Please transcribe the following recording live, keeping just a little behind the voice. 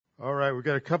All right, we've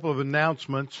got a couple of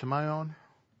announcements. Am I on?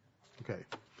 Okay.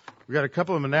 We've got a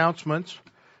couple of announcements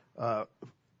to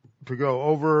go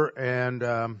over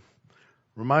and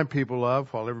remind people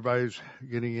of while everybody's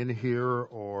getting in here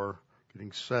or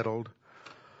getting settled.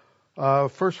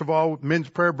 First of all, men's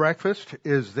prayer breakfast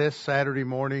is this Saturday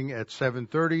morning at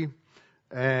 7:30,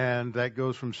 and that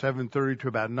goes from 7:30 to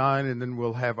about 9, and then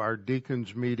we'll have our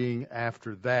deacons meeting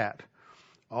after that.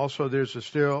 Also, there's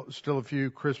still a few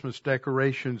Christmas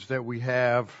decorations that we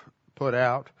have put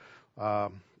out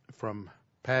from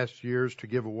past years to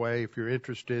give away. If you're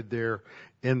interested, they're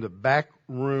in the back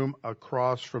room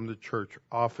across from the church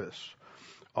office.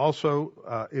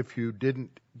 Also, if you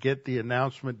didn't get the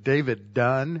announcement, David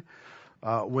Dunn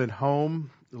went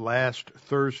home last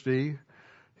Thursday.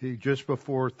 Just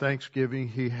before Thanksgiving,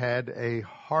 he had a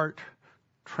heart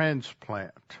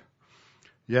transplant.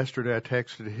 Yesterday I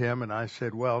texted him and I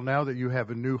said, well, now that you have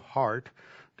a new heart,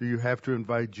 do you have to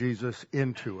invite Jesus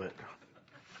into it?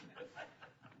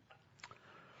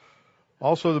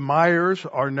 Also, the Myers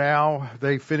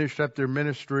they finished up their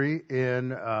ministry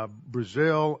in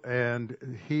Brazil, and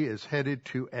he is headed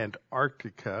to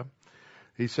Antarctica.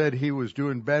 He said he was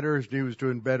doing better. His knee was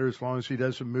doing better as long as he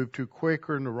doesn't move too quick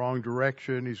or in the wrong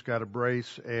direction. He's got a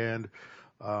brace,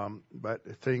 but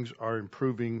things are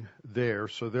improving there.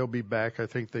 So they'll be back. I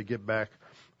think they get back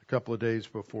a couple of days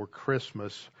before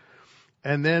Christmas.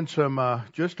 And then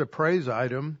just a praise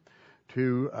item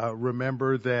to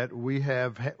remember that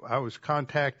I was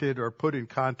contacted or put in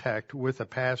contact with a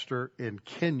pastor in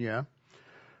Kenya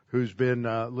who's been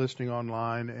listening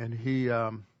online, and he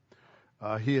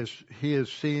has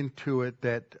seen to it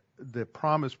that the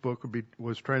Promise Book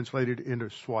was translated into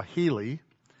Swahili.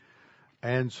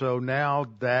 And so now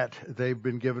that they've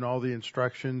been given all the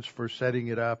instructions for setting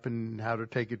it up and how to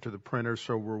take it to the printer,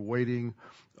 so we're waiting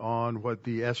on what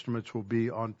the estimates will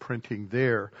be on printing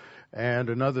there.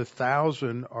 And another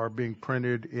 1,000 are being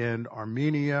printed in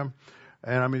Armenia.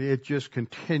 And I mean, it just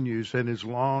continues. And as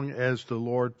long as the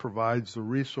Lord provides the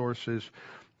resources,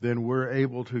 then we're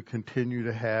able to continue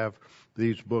to have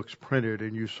these books printed.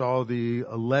 And you saw the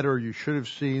letter, you should have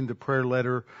seen the prayer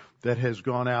letter that has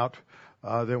gone out,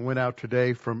 that went out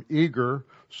today from Igor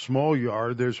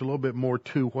Smolyar. There's a little bit more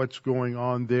to what's going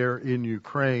on there in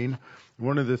Ukraine.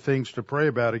 One of the things to pray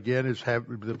about again is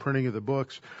the printing of the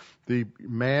books. The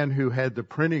man who had the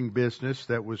printing business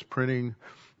that was printing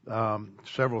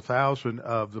several thousand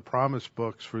of the Promise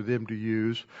books for them to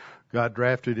use got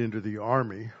drafted into the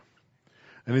Army.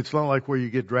 And it's not like where you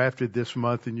get drafted this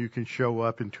month and you can show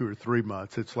up in 2 or 3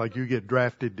 months. It's like you get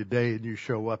drafted today and you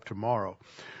show up tomorrow.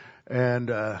 And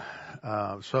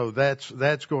so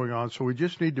that's going on. So we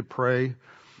just need to pray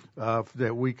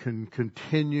that we can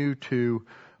continue to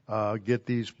get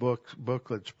these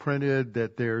booklets printed,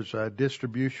 that there's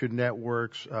distribution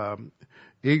networks.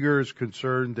 Igor is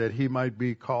concerned that he might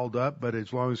be called up, but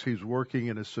as long as he's working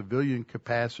in a civilian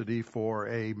capacity for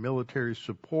a military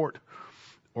support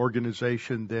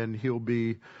organization, then he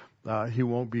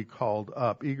won't be called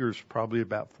up. Igor's probably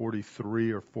about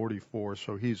 43 or 44,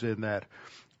 so he's in that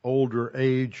older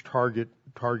age target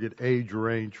age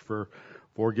range for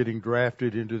getting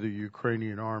drafted into the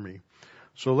Ukrainian army.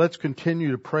 So let's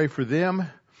continue to pray for them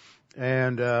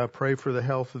and pray for the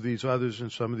health of these others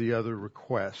and some of the other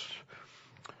requests.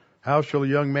 How shall a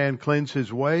young man cleanse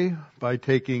his way? By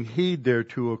taking heed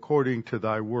thereto according to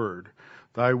thy word.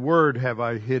 Thy word have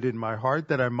I hid in my heart,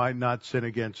 that I might not sin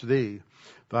against thee.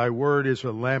 Thy word is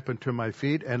a lamp unto my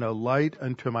feet and a light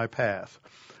unto my path.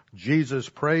 Jesus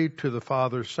prayed to the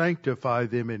Father, sanctify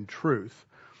them in truth.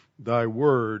 Thy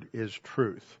word is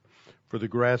truth. For the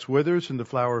grass withers and the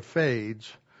flower fades,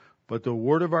 but the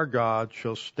word of our God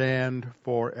shall stand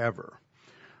forever.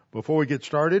 Before we get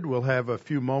started, we'll have a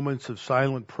few moments of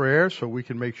silent prayer so we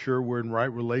can make sure we're in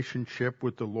right relationship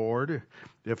with the Lord.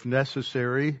 If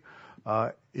necessary,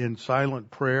 in silent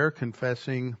prayer,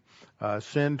 confessing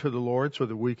sin to the Lord so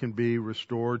that we can be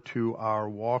restored to our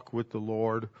walk with the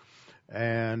Lord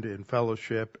and in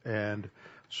fellowship. And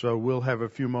so we'll have a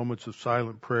few moments of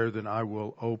silent prayer, then I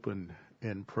will open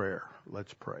in prayer.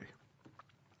 Let's pray.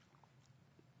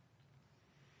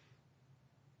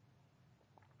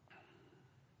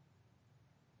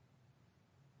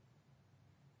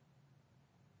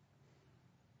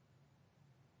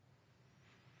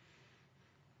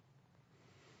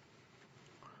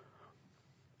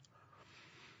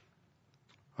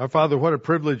 Our Father, what a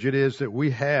privilege it is that we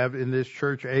have in this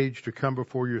church age to come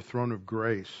before your throne of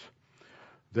grace,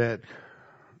 that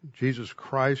Jesus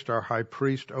Christ, our high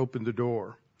priest, opened the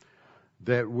door,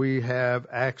 that we have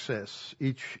access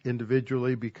each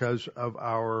individually because of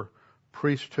our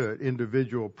priesthood,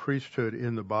 individual priesthood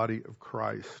in the body of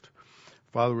Christ.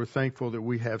 Father, we're thankful that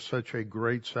we have such a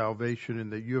great salvation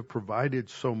and that you have provided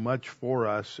so much for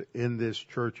us in this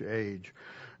church age.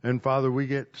 And Father, we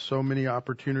get so many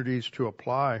opportunities to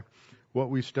apply what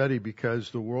we study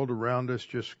because the world around us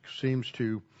just seems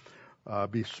to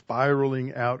be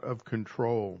spiraling out of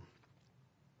control.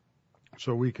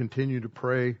 So we continue to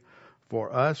pray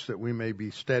for us that we may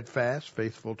be steadfast,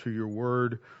 faithful to your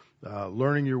word,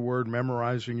 learning your word,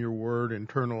 memorizing your word,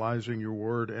 internalizing your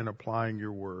word, and applying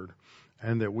your word,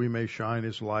 and that we may shine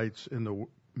as lights in the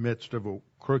midst of a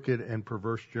crooked and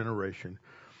perverse generation.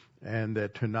 And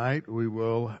that tonight we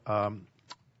will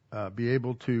be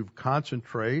able to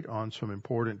concentrate on some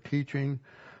important teaching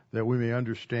that we may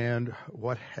understand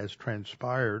what has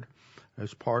transpired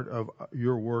as part of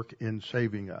your work in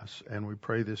saving us. And we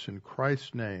pray this in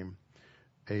Christ's name.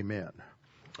 Amen.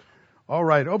 All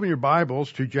right, open your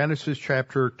Bibles to Genesis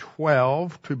chapter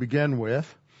 12 to begin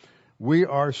with. We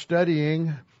are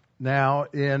studying now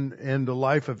in the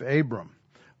life of Abram.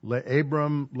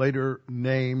 Abram, later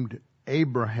named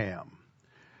Abraham.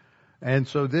 And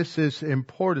so this is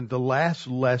important. The last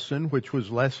lesson, which was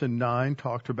lesson 9,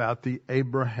 talked about the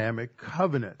Abrahamic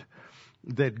covenant,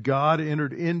 that God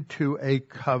entered into a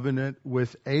covenant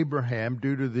with Abraham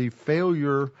due to the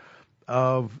failure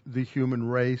of the human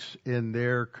race in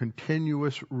their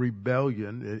continuous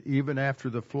rebellion, even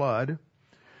after the flood,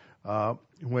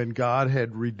 when God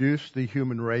had reduced the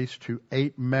human race to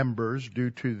 8 members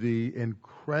due to the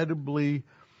incredibly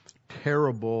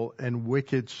terrible and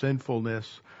wicked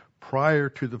sinfulness prior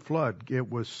to the flood. It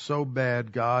was so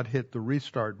bad, God hit the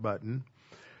restart button,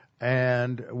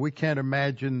 and we can't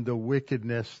imagine the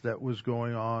wickedness that was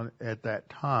going on at that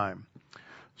time.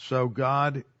 So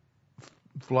God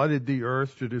flooded the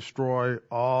earth to destroy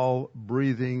all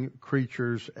breathing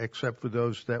creatures except for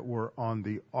those that were on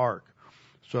the ark.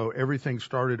 So everything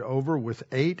started over with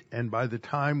 8, and by the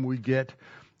time we get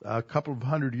a couple of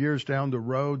hundred years down the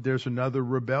road, there's another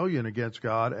rebellion against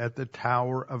God at the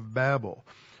Tower of Babel.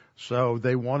 So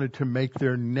they wanted to make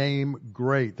their name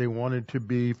great. They wanted to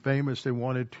be famous. They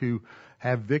wanted to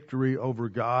have victory over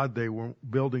God. They were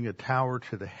building a tower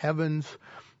to the heavens.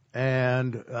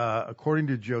 And according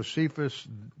to Josephus,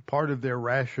 part of their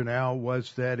rationale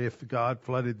was that if God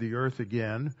flooded the earth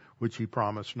again, which he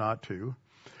promised not to,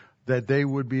 that they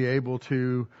would be able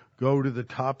to go to the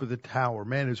top of the tower.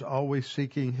 Man is always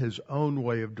seeking his own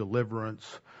way of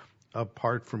deliverance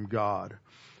apart from God.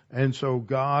 And so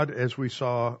God, as we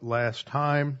saw last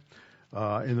time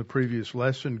in the previous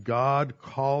lesson, God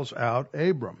calls out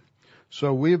Abram.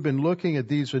 So we have been looking at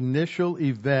these initial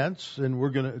events,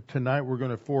 and tonight we're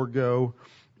going to forego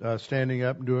standing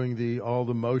up and doing all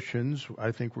the motions.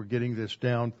 I think we're getting this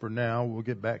down for now. We'll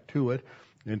get back to it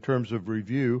in terms of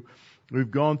review.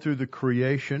 We've gone through the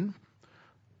creation,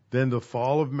 then the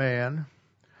fall of man,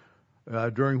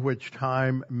 during which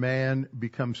time man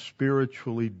becomes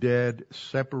spiritually dead,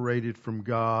 separated from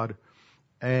God,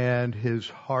 and his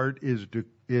heart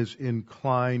is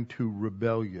inclined to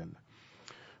rebellion.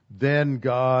 Then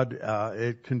God,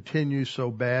 it continues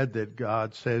so bad that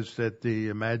God says that the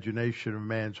imagination of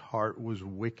man's heart was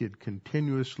wicked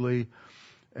continuously,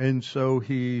 and so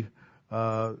he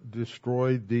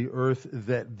destroyed the earth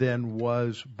that then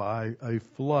was by a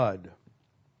flood.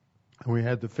 We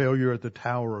had the failure at the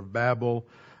Tower of Babel,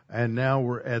 and now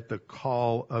we're at the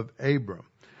call of Abram.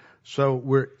 So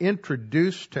we're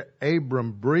introduced to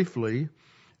Abram briefly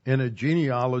in a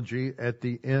genealogy at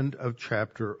the end of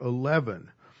chapter 11,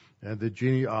 and the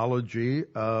genealogy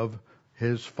of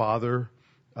his father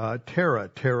Terah.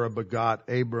 Terah begot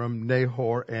Abram,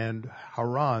 Nahor, and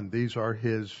Haran. These are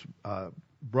his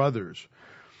brothers.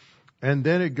 And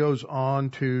then it goes on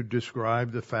to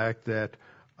describe the fact that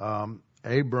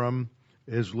Abram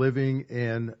is living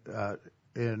in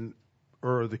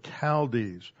Ur of the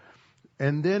Chaldees.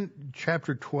 And then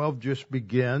chapter 12 just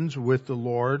begins with the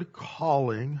Lord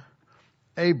calling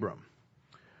Abram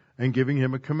and giving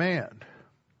him a command.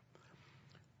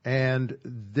 And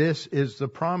this is the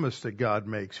promise that God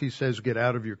makes. He says, get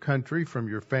out of your country, from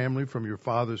your family, from your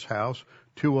father's house,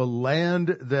 to a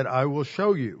land that I will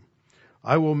show you.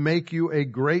 I will make you a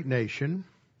great nation.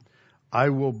 I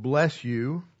will bless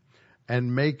you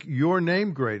and make your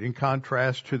name great. In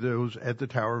contrast to those at the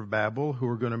Tower of Babel who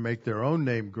are going to make their own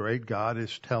name great, God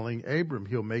is telling Abram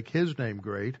he'll make his name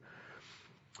great.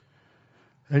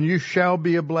 And you shall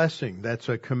be a blessing. That's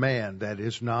a command. That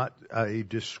is not a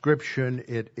description.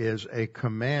 It is a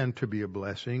command to be a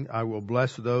blessing. I will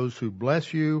bless those who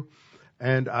bless you,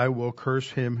 and I will curse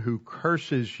him who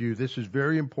curses you. This is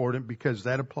very important because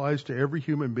that applies to every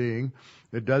human being.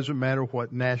 It doesn't matter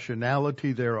what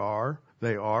nationality they are,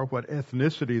 what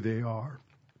ethnicity they are,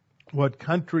 what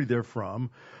country they're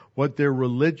from, what their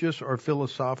religious or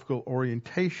philosophical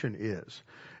orientation is.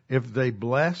 If they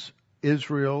bless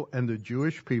Israel and the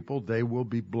Jewish people, they will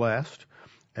be blessed.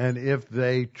 And if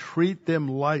they treat them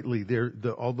lightly,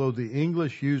 although the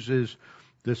English uses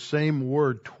the same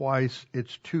word twice,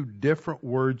 it's two different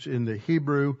words in the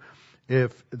Hebrew.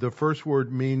 If the first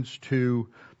word means to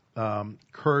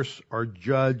curse or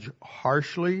judge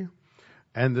harshly,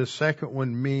 and the second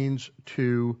one means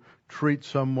to treat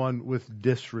someone with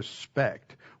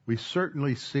disrespect. We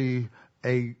certainly see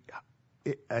an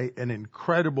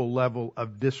incredible level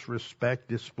of disrespect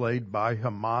displayed by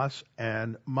Hamas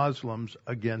and Muslims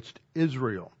against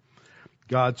Israel.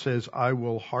 God says, I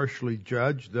will harshly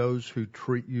judge those who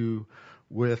treat you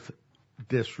with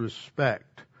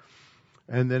disrespect.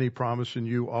 And then he promised, in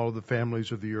you all of the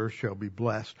families of the earth shall be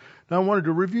blessed. Now I wanted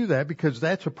to review that because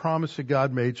that's a promise that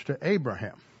God made to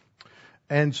Abraham.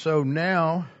 And so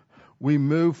now we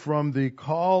move from the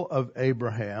call of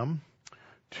Abraham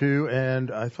to, and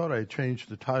I thought I changed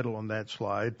the title on that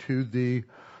slide, to the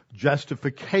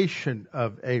justification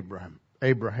of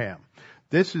Abraham.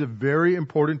 This is a very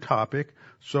important topic,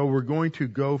 so we're going to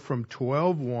go from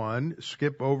 12:1,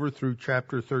 skip over through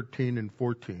chapter 13 and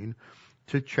 14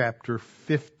 to chapter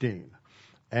 15.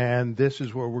 And this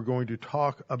is where we're going to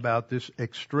talk about this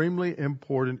extremely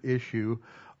important issue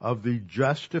of the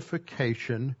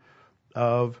justification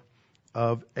of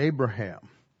Abraham.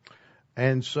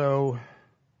 And so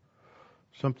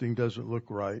something doesn't look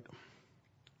right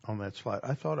on that slide.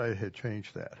 I thought I had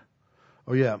changed that.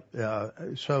 Oh yeah.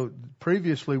 So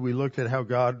previously we looked at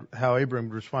how Abram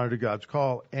responded to God's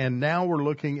call, and now we're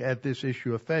looking at this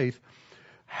issue of faith.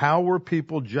 How were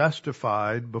people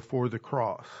justified before the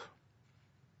cross?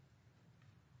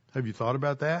 Have you thought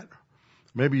about that?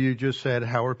 Maybe you just said,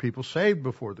 how are people saved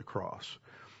before the cross?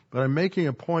 But I'm making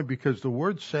a point because the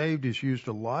word saved is used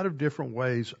a lot of different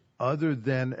ways other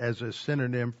than as a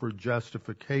synonym for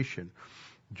justification.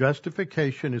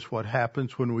 Justification is what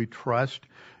happens when we trust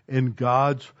in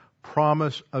God's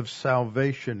promise of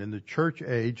salvation in the church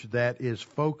age that is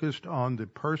focused on the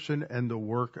person and the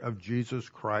work of Jesus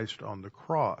Christ on the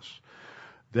cross.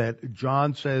 That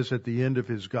John says at the end of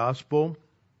his gospel,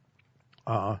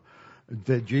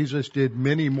 that Jesus did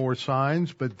many more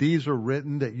signs, but these are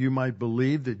written that you might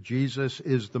believe that Jesus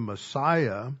is the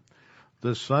Messiah,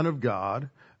 the Son of God,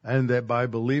 and that by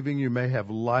believing you may have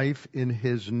life in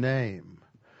his name.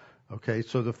 Okay,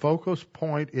 so the focus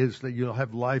point is that you'll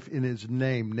have life in his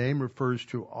name. Name refers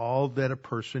to all that a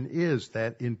person is.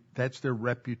 That's their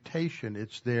reputation.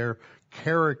 It's their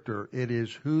character. It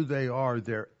is who they are,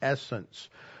 their essence.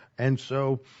 And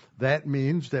so that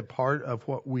means that part of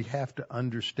what we have to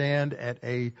understand at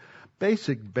a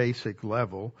basic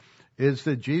level is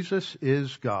that Jesus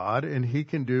is God and he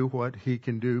can do what he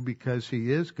can do because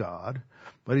he is God,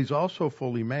 but he's also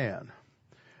fully man.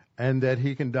 And that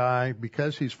he can die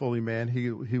because he's fully man, he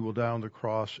will die on the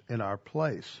cross in our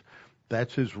place.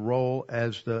 That's his role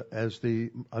as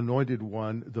the anointed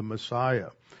one, the Messiah.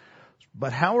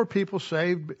 But how are people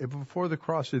saved before the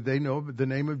cross? Did they know the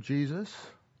name of Jesus?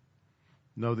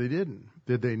 No, they didn't.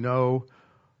 Did they know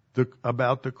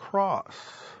about the cross?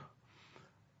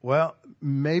 Well,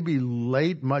 maybe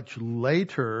much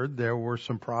later, there were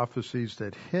some prophecies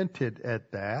that hinted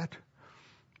at that,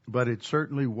 but it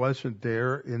certainly wasn't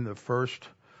there in the first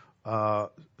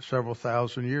several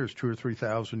thousand years, 2,000 or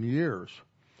 3,000 years.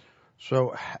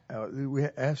 So we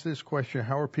ask this question,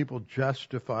 how are people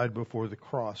justified before the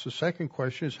cross? The second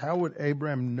question is, how would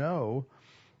Abram know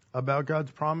about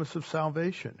God's promise of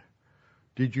salvation?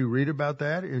 Did you read about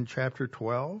that in chapter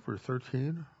 12 or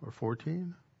 13 or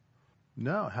 14?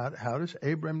 No. How does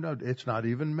Abram know? It's not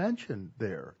even mentioned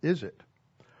there, is it?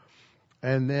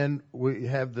 And then we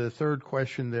have the third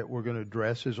question that we're going to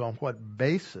address is on what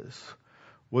basis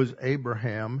was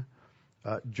Abraham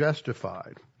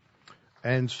justified?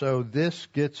 And so this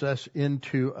gets us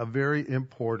into a very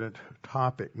important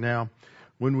topic. Now,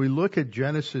 when we look at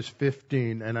Genesis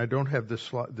 15, and I don't have the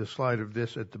slide of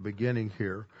this at the beginning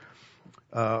here,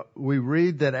 we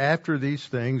read that after these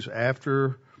things,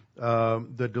 after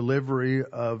the delivery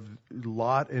of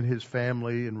Lot and his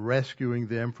family and rescuing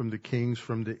them from the kings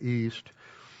from the east,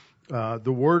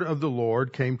 the word of the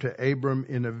Lord came to Abram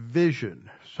in a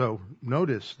vision. So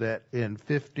notice that in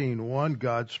 15:1,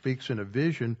 God speaks in a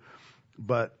vision,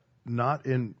 but not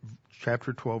in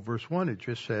chapter 12, verse 1. It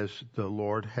just says the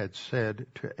Lord had said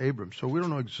to Abram. So we don't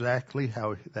know exactly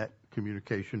how that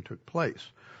communication took place.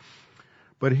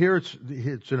 But here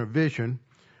it's in a vision,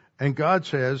 and God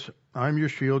says, I'm your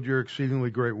shield, your exceedingly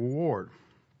great reward.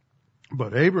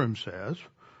 But Abram says,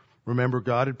 remember,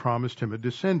 God had promised him a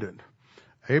descendant.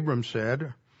 Abram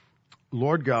said,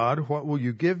 Lord God, what will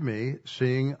you give me,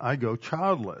 seeing I go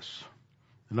childless?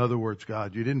 In other words,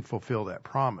 God, you didn't fulfill that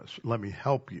promise. Let me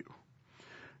help you.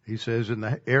 He says, and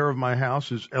the heir of my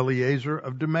house is Eliezer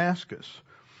of Damascus.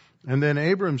 And then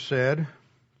Abram said,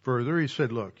 further, he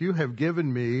said, look, you have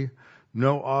given me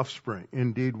no offspring.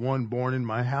 Indeed, one born in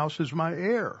my house is my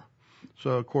heir.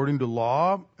 So according to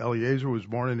law, Eliezer was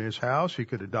born in his house. He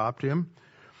could adopt him.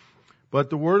 But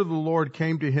the word of the Lord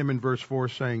came to him in verse 4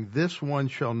 saying, this one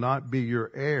shall not be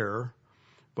your heir,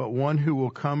 but one who will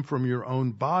come from your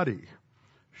own body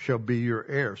shall be your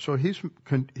heir. So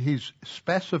he's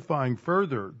specifying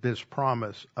further this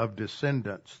promise of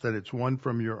descendants, that it's one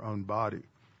from your own body.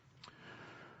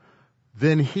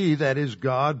 Then he, that is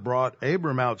God, brought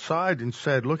Abram outside and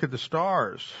said, look at the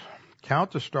stars.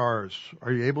 Count the stars.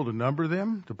 Are you able to number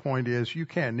them? The point is, you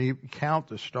can't count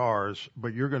the stars,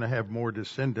 but you're going to have more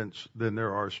descendants than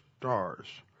there are stars.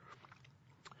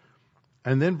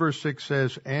 And then verse 6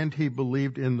 says, and he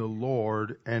believed in the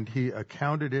Lord, and he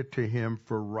accounted it to him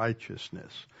for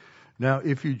righteousness. Now,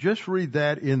 if you just read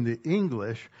that in the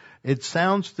English, it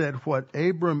sounds that what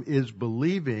Abram is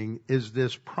believing is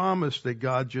this promise that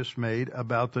God just made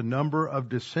about the number of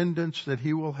descendants that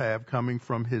he will have coming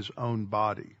from his own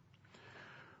body.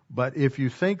 But if you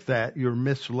think that, you're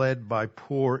misled by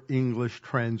poor English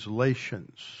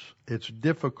translations. It's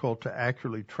difficult to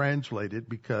actually translate it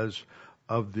because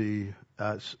of the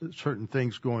certain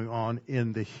things going on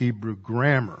in the Hebrew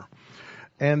grammar.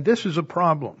 And this is a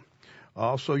problem.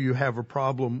 Also, you have a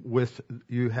problem with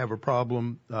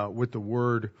the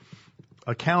word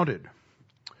accounted.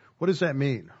 What does that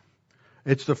mean?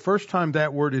 It's the first time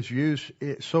that word is used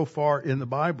so far in the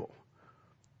Bible.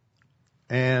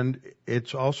 And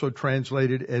it's also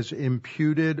translated as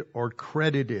imputed or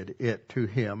credited it to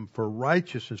him for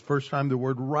righteousness. First time the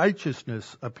word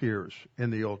righteousness appears in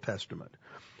the Old Testament.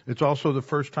 It's also the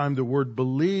first time the word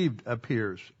believed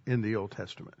appears in the Old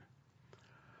Testament.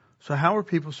 So how are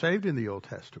people saved in the Old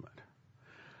Testament?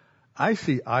 I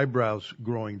see eyebrows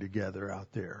growing together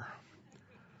out there.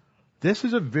 This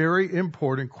is a very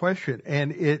important question,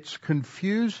 and it's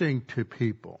confusing to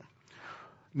people.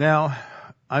 Now,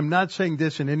 I'm not saying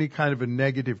this in any kind of a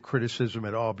negative criticism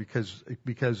at all,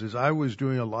 because as I was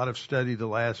doing a lot of study the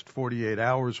last 48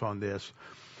 hours on this,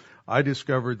 I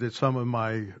discovered that some of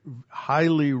my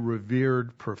highly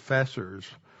revered professors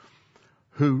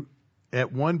who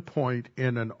at one point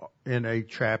in a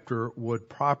chapter would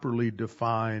properly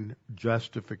define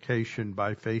justification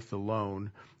by faith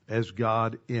alone as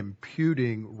God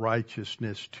imputing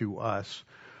righteousness to us.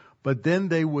 But then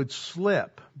they would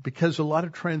slip, because a lot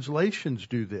of translations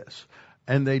do this,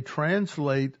 and they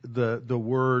translate the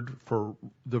word for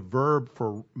the verb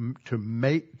for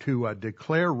to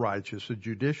declare righteous, a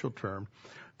judicial term.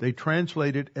 They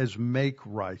translate it as make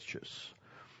righteous.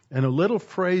 And a little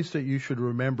phrase that you should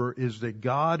remember is that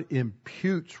God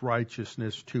imputes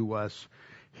righteousness to us.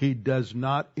 He does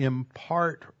not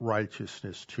impart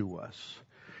righteousness to us.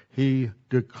 He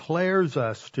declares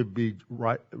us to be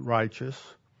righteous,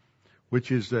 which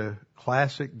is the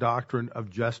classic doctrine of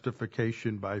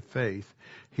justification by faith.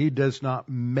 He does not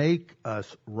make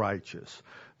us righteous.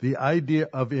 The idea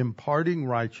of imparting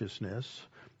righteousness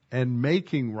and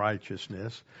making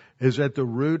righteousness is at the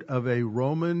root of a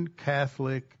Roman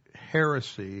Catholic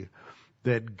heresy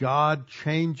that God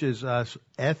changes us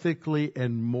ethically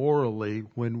and morally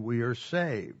when we are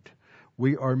saved.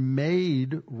 We are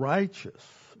made righteous.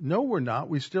 No, we're not.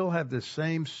 We still have the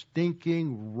same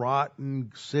stinking,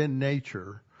 rotten sin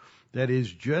nature that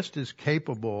is just as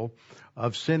capable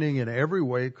of sinning in every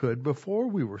way it could before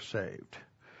we were saved.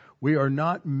 We are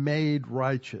not made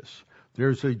righteous.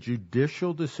 There's a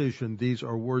judicial decision. These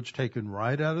are words taken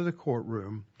right out of the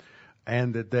courtroom,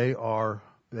 and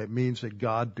that means that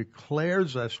God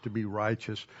declares us to be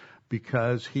righteous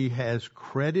because He has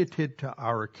credited to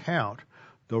our account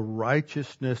the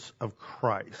righteousness of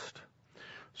Christ.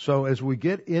 So as we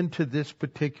get into this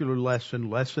particular lesson,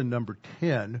 lesson number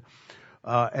 10,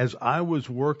 as I was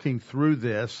working through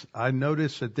this, I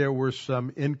noticed that there were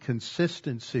some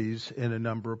inconsistencies in a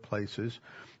number of places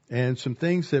and some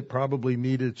things that probably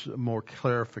needed some more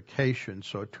clarification.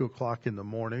 So at 2 o'clock in the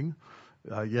morning,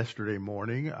 yesterday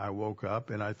morning, I woke up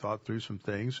and I thought through some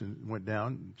things and went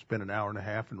down, spent an hour and a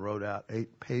half and wrote out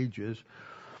 8 pages.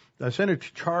 I sent it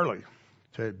to Charlie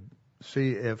to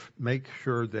make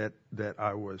sure that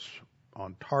I was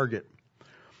on target.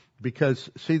 Because,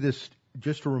 see, this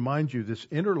just to remind you, this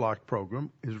Interlocked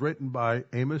program is written by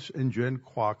Amos and Jen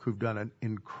Kwok, who've done an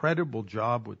incredible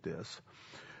job with this.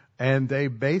 And they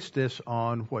based this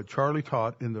on what Charlie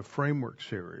taught in the Framework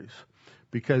series,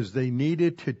 because they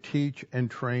needed to teach and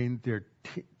train their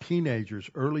teenagers,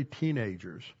 early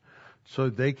teenagers, so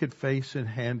they could face and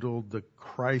handle the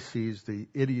crises, the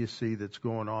idiocy that's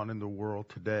going on in the world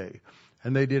today.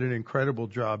 And they did an incredible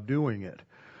job doing it.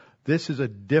 This is a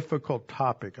difficult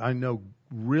topic. I know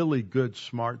really good,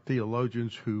 smart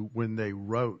theologians who, when they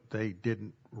wrote, they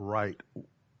didn't write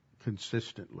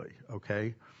consistently,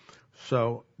 okay?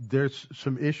 So there's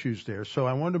some issues there. So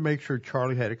I wanted to make sure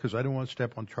Charlie had it because I didn't want to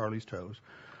step on Charlie's toes.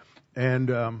 And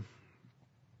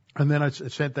then I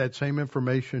sent that same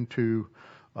information to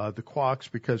the Quacks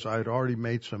because I had already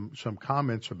made some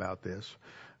comments about this.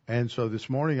 And so this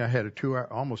morning I had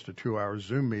almost a 2-hour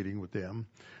Zoom meeting with them,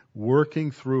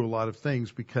 working through a lot of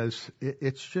things because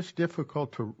it's just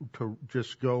difficult to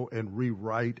just go and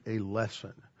rewrite a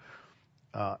lesson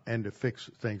and to fix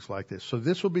things like this. So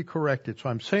this will be corrected. So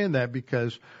I'm saying that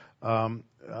because I'm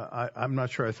not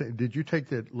sure. Did you take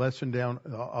the lesson down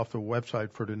off the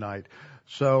website for tonight?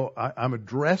 So I'm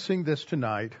addressing this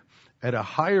tonight at a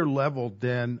higher level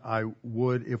than I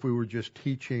would if we were just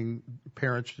teaching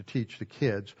parents to teach the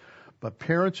kids. But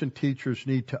parents and teachers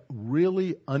need to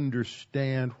really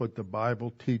understand what the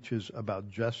Bible teaches about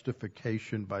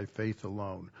justification by faith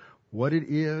alone, what it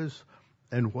is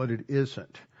and what it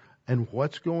isn't, and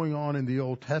what's going on in the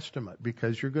Old Testament,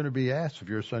 because you're going to be asked if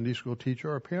you're a Sunday school teacher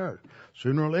or a parent.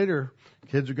 Sooner or later,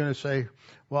 kids are going to say,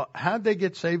 well, how did they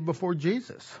get saved before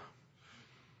Jesus?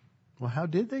 Well, how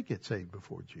did they get saved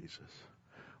before Jesus?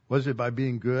 Was it by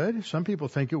being good? Some people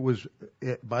think it was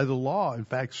by the law. In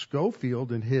fact,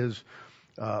 Schofield in his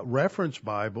reference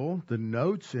Bible, the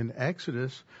notes in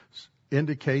Exodus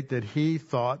indicate that he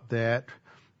thought that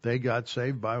they got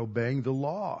saved by obeying the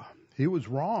law. He was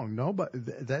wrong. No, but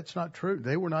that's not true.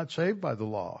 They were not saved by the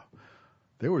law.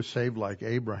 They were saved like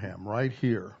Abraham right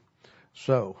here.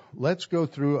 So let's go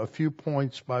through a few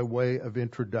points by way of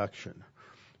introduction.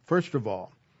 First of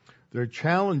all, there are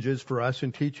challenges for us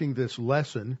in teaching this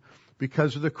lesson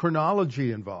because of the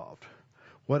chronology involved.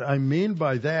 What I mean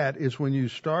by that is when you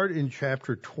start in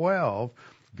chapter 12,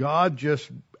 God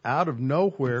just out of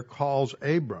nowhere calls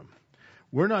Abram.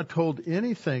 We're not told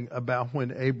anything about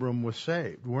when Abram was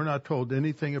saved. We're not told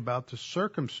anything about the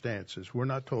circumstances. We're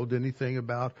not told anything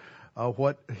about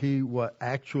what he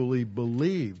actually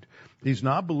believed. He's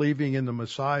not believing in the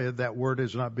Messiah. That word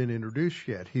has not been introduced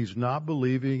yet. He's not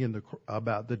believing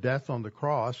about the death on the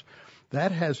cross.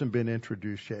 That hasn't been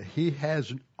introduced yet. He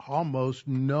has almost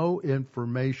no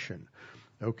information.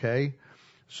 Okay?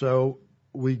 So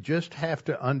we just have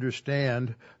to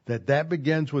understand that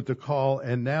begins with the call,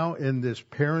 and now in this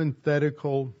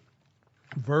parenthetical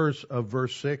verse of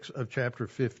verse 6 of chapter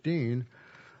 15,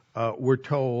 we're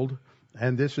told,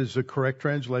 and this is the correct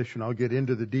translation, I'll get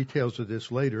into the details of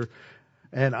this later,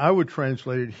 and I would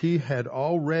translate it, he had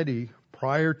already,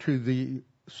 prior to the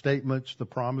statements, the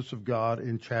promise of God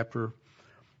in chapter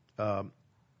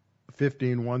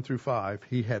 15, 1 through 5,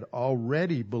 he had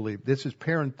already believed. This is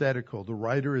parenthetical. The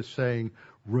writer is saying,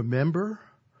 remember,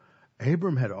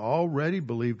 Abram had already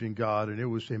believed in God, and it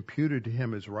was imputed to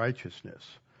him as righteousness.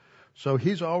 So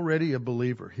he's already a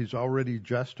believer. He's already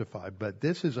justified. But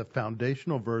this is a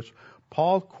foundational verse.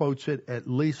 Paul quotes it at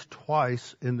least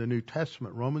twice in the New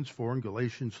Testament, Romans 4 and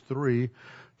Galatians 3,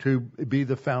 to be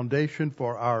the foundation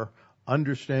for our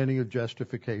understanding of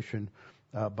justification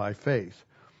by faith.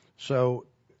 So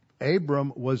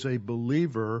Abram was a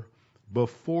believer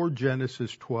before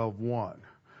Genesis 12:1.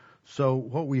 So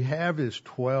what we have is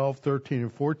 12, 13,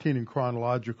 and 14 in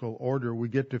chronological order. We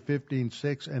get to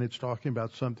 15:6, and it's talking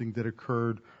about something that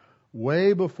occurred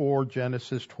way before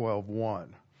Genesis 12:1.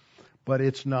 But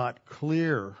it's not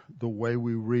clear the way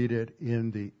we read it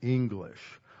in the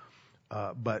English.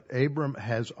 But Abram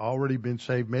has already been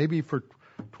saved, maybe for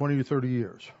 20 or 30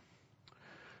 years.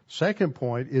 Second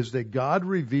point is that God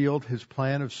revealed his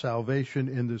plan of salvation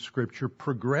in the Scripture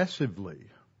progressively.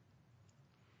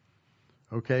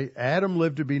 Okay, Adam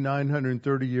lived to be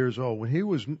 930 years old. When he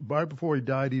was, right before he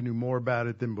died, he knew more about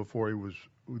it than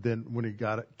when he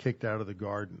got kicked out of the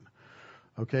garden.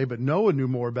 Okay, but Noah knew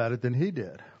more about it than he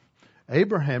did.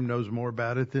 Abraham knows more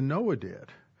about it than Noah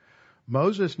did.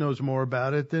 Moses knows more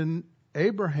about it than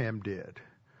Abraham did.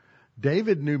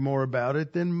 David knew more about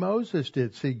it than Moses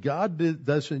did. See, God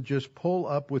doesn't just pull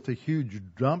up with a huge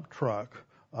dump truck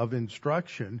of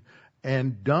instruction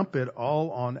and dump it all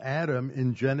on Adam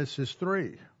in Genesis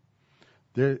 3.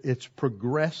 It's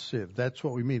progressive. That's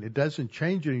what we mean. It doesn't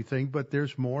change anything, but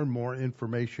there's more and more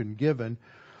information given.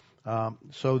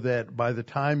 so that by the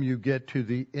time you get to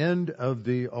the end of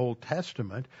the Old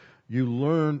Testament, you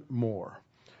learn more.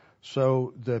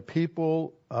 So the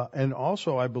people, and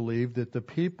also I believe that the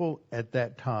people at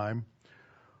that time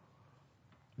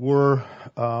were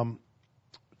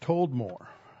told more.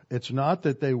 It's not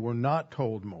that they were not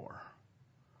told more.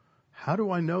 How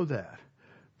do I know that?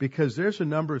 Because there's a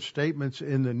number of statements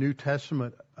in the New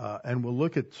Testament, and we'll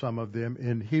look at some of them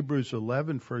in Hebrews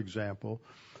 11, for example,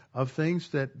 of things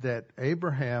that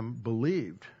Abraham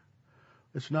believed.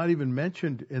 It's not even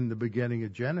mentioned in the beginning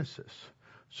of Genesis.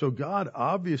 So God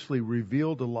obviously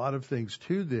revealed a lot of things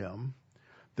to them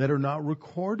that are not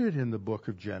recorded in the book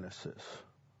of Genesis.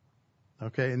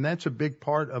 Okay, and that's a big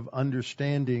part of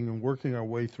understanding and working our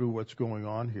way through what's going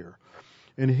on here.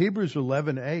 In Hebrews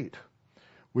 11:8,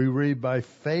 we read, by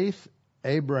faith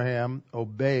Abraham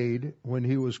obeyed when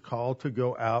he was called to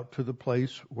go out to the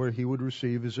place where he would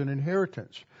receive as an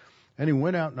inheritance. And he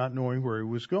went out not knowing where he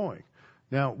was going.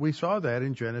 Now, we saw that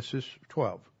in Genesis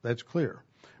 12. That's clear.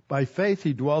 By faith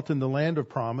he dwelt in the land of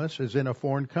promise as in a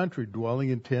foreign country, dwelling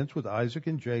in tents with Isaac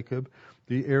and Jacob,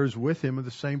 the heirs with him of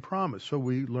the same promise. So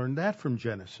we learned that from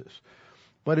Genesis.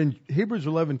 But in Hebrews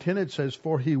 11:10 it says,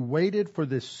 for he waited for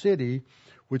this city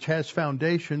which has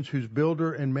foundations, whose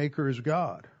builder and maker is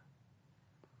God.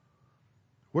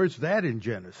 Where's that in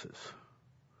Genesis?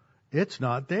 It's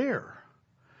not there.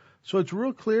 So it's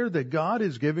real clear that God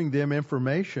is giving them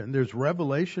information. There's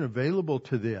revelation available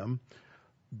to them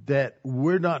that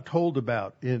we're not told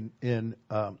about in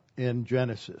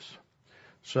Genesis.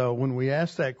 So when we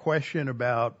ask that question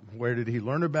about where did he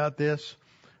learn about this,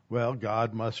 well,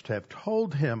 God must have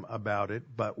told him about it,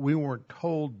 but we weren't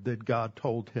told that God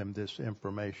told him this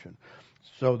information.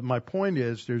 So my point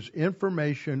is, there's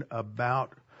information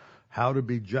about how to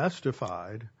be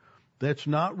justified that's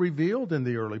not revealed in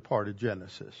the early part of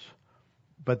Genesis.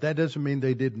 But that doesn't mean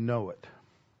they didn't know it.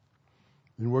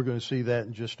 And we're going to see that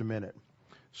in just a minute.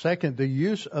 Second, the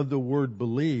use of the word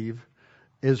believe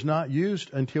is not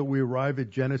used until we arrive at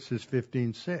Genesis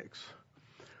 15:6.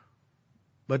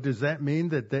 But does that mean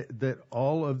that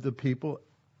all of the people,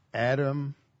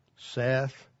 Adam,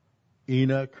 Seth,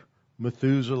 Enoch,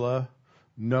 Methuselah,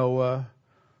 Noah,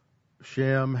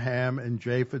 Shem, Ham, and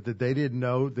Japheth, that they didn't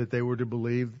know that they were to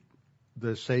believe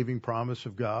the saving promise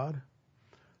of God?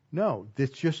 No,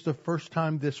 it's just the first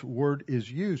time this word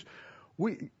is used.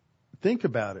 We think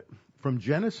about it. From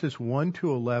Genesis 1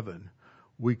 to 11,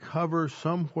 we cover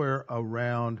somewhere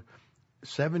around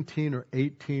 17 or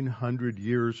 1800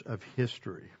 years of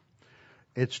history.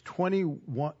 It's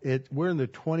 21. We're in the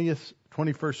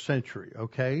 21st century.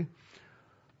 Okay,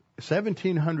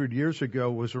 1700 years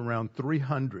ago was around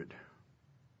 300.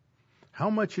 How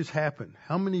much has happened?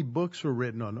 How many books are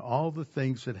written on all the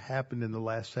things that happened in the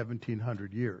last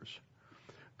 1700 years?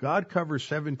 God covers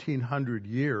 1700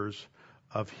 years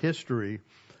of history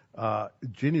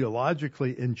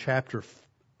genealogically in chapter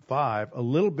 5, a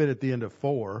little bit at the end of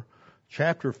 4,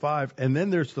 chapter 5, and then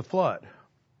there's the flood.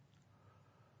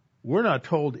 We're not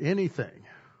told anything.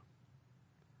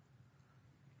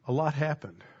 A lot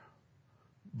happened.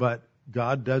 But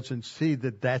God doesn't see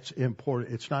that that's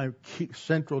important. It's not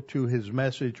central to his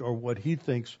message or what he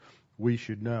thinks we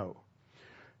should know.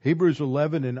 Hebrews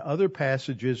 11 and other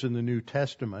passages in the New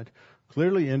Testament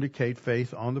clearly indicate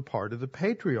faith on the part of the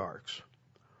patriarchs.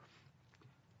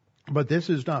 But this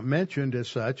is not mentioned as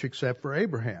such except for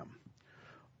Abraham.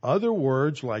 Other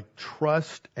words like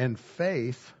trust and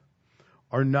faith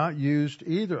are not used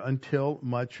either until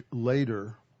much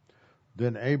later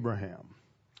than Abraham.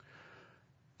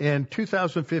 In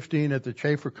 2015 at the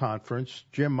Chafer Conference,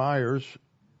 Jim Myers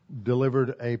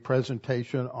delivered a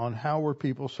presentation on how were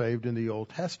people saved in the Old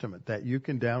Testament. That you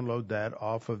can download that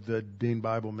off of the Dean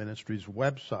Bible Ministries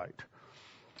website.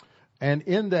 And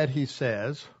in that he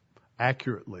says,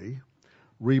 accurately,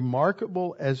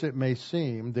 remarkable as it may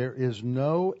seem, there is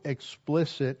no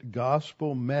explicit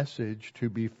gospel message to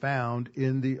be found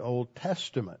in the Old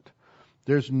Testament.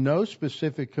 There's no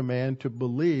specific command to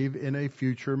believe in a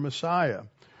future Messiah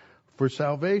for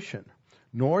salvation,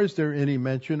 nor is there any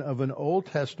mention of an Old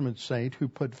Testament saint who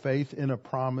put faith in a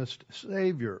promised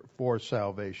Savior for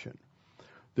salvation.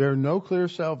 There are no clear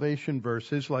salvation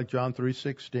verses like John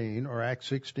 3:16 or Acts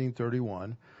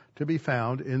 16:31 to be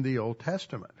found in the Old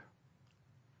Testament.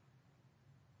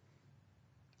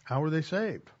 How are they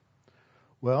saved?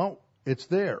 Well, it's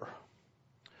there.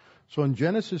 So in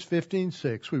Genesis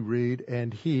 15:6 we read,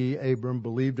 and he, Abram,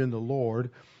 believed in the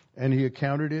Lord, and he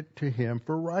accounted it to him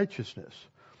for righteousness.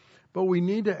 But we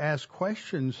need to ask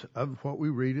questions of what we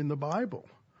read in the Bible.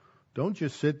 Don't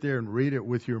just sit there and read it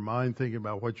with your mind thinking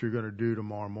about what you're going to do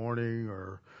tomorrow morning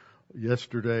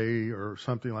yesterday or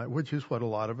something like, which is what a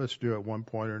lot of us do at one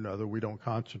point or another. We don't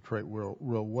concentrate real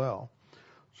well.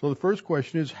 So the first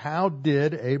question is, how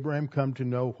did Abram come to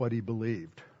know what he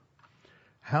believed?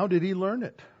 How did he learn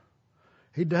it?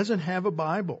 He doesn't have a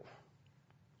Bible.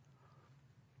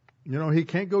 You know, he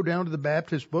can't go down to the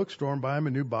Baptist bookstore and buy him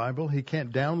a new Bible. He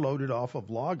can't download it off of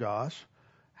Logos.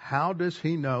 How does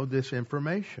he know this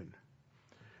information?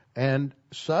 And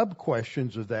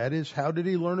sub-questions of that is, how did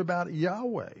he learn about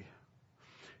Yahweh?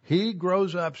 He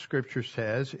grows up, Scripture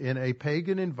says, in a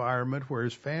pagan environment where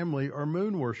his family are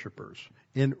moon worshipers.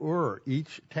 In Ur,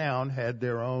 each town had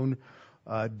their own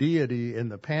deity in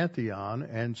the pantheon,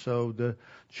 and so the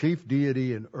chief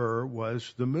deity in Ur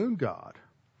was the moon god.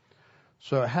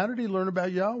 So how did he learn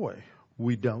about Yahweh?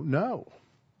 We don't know.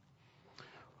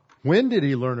 When did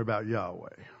he learn about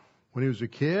Yahweh? When he was a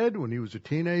kid? When he was a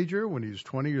teenager? When he was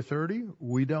 20 or 30?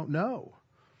 We don't know.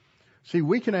 See,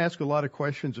 we can ask a lot of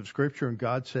questions of Scripture, and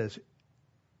God says,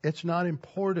 it's not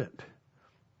important.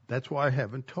 That's why I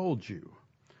haven't told you.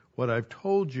 What I've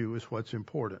told you is what's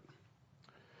important.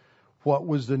 What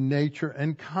was the nature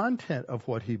and content of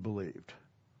what he believed?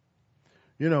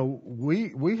 You know,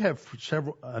 we have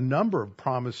a number of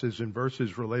promises and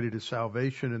verses related to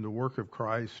salvation and the work of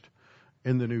Christ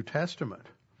in the New Testament.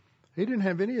 He didn't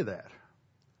have any of that.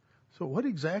 So what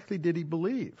exactly did he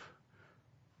believe?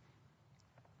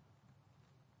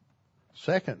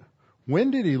 Second, when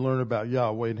did he learn about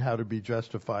Yahweh and how to be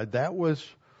justified? That was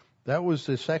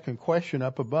the second question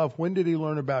up above. When did he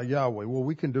learn about Yahweh? Well,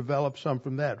 we can develop some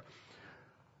from that.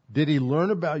 Did he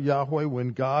learn about Yahweh when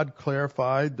God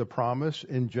clarified the promise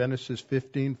in Genesis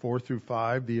 15, 4 through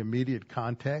 5, the immediate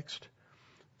context?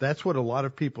 That's what a lot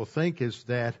of people think, is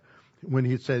that when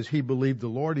he says he believed the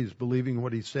Lord, he's believing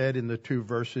what he said in the two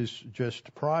verses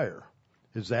just prior.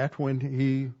 Is that when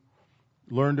he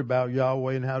learned about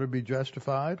Yahweh and how to be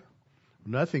justified?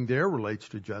 Nothing there relates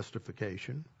to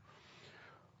justification.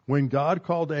 When God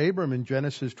called Abram in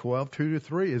Genesis 12, 2 to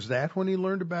 3, is that when he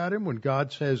learned about him? When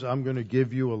God says, I'm going to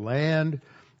give you a land,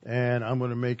 and I'm going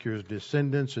to make your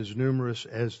descendants as numerous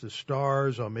as the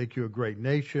stars. I'll make you a great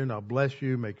nation. I'll bless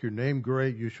you, make your name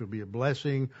great. You shall be a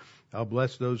blessing. I'll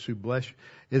bless those who bless you.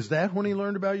 Is that when he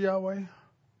learned about Yahweh?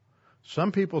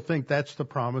 Some people think that's the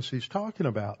promise he's talking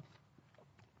about.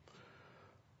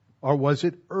 Or was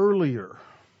it earlier?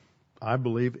 I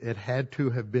believe it had to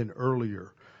have been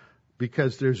earlier,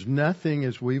 because there's nothing,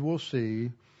 as we will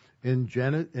see, in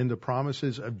the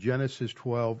promises of Genesis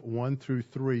 12, 1 through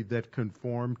 3, that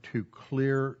conform to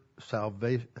clear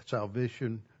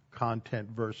salvation content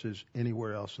verses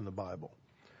anywhere else in the Bible.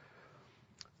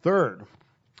 Third,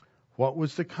 what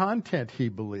was the content he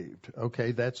believed?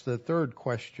 Okay, that's the third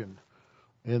question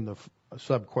in the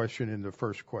sub-question in the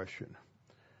first question.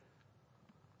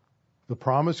 The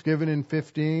promise given in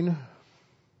 15,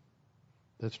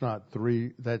 that's not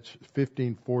 3, that's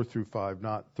 15, 4 through 5,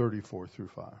 not 34 through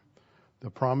 5. The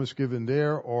promise given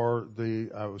there, or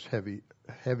I was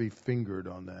heavy-fingered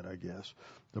on that, I guess.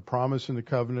 The promise in the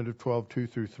covenant of 12, 2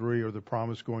 through 3, or the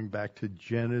promise going back to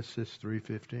Genesis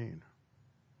 3:15.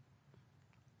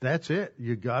 That's it.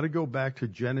 You got to go back to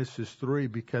Genesis 3,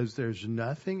 because there's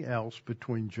nothing else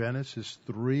between Genesis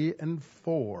 3 and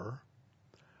 4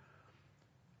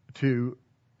 to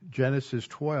Genesis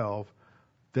 12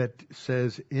 that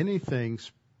says anything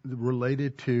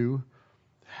related to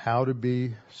how to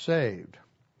be saved.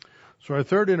 So our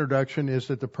third introduction is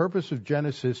that the purpose of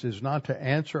Genesis is not to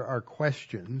answer our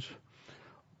questions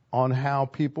on how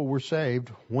people were saved,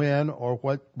 when or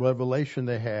what revelation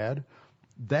they had.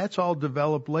 That's all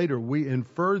developed later. We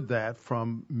inferred that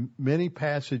from many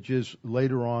passages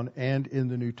later on and in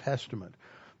the New Testament.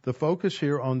 The focus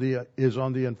here is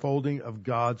on the unfolding of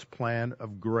God's plan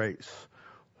of grace.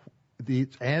 The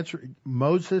answer,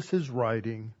 Moses is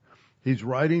writing. He's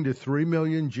writing to 3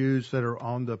 million Jews that are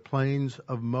on the plains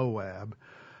of Moab,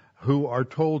 who are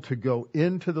told to go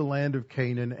into the land of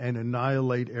Canaan and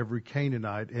annihilate every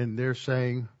Canaanite. And they're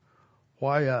saying,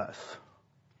 why us?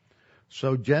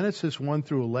 So Genesis 1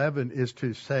 through 11 is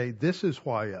to say, this is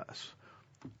why us.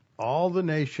 All the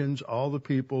nations, all the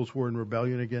peoples were in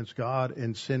rebellion against God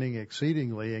and sinning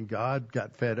exceedingly, and God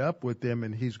got fed up with them,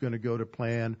 and he's going to go to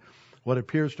plan what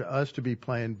appears to us to be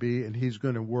plan B, and he's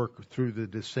going to work through the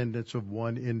descendants of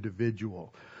one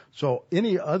individual. So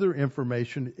any other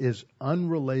information is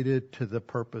unrelated to the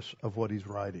purpose of what he's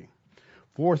writing.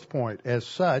 Fourth point, as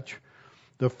such,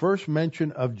 the first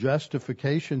mention of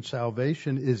justification,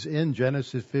 salvation, is in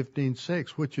Genesis 15:6,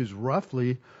 which is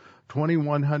roughly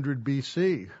 2100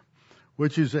 BC,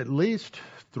 which is at least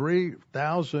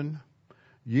 3,000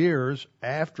 years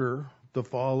after the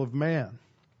fall of man.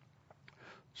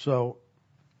 So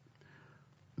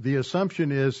the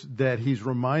assumption is that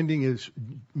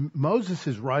Moses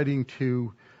is writing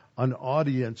to an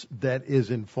audience that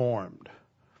is informed.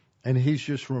 And he's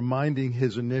just reminding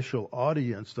his initial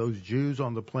audience, those Jews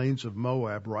on the plains of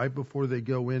Moab, right before they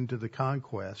go into the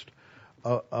conquest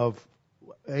of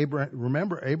Abraham.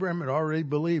 Remember, Abraham had already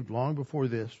believed long before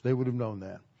this. They would have known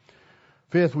that.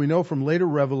 Fifth, we know from later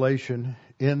revelation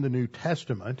in the New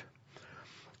Testament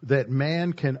that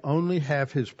man can only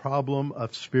have his problem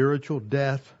of spiritual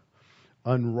death,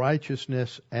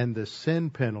 unrighteousness, and the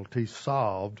sin penalty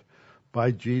solved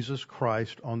by Jesus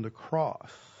Christ on the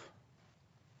cross.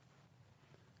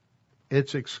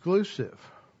 It's exclusive.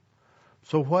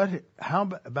 So how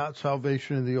about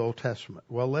salvation in the Old Testament?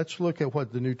 Well, let's look at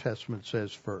what the New Testament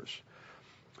says first.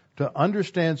 To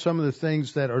understand some of the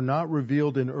things that are not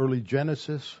revealed in early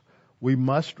Genesis, we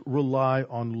must rely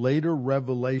on later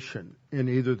revelation in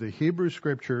either the Hebrew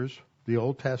Scriptures, the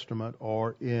Old Testament,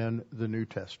 or in the New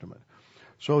Testament.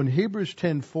 So in Hebrews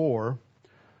 10:4,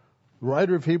 the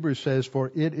writer of Hebrews says,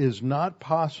 "For it is not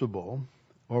possible,"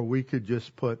 or we could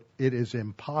just put, "it is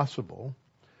impossible,"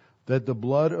 that the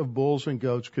blood of bulls and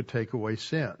goats could take away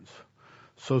sins.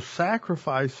 So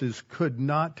sacrifices could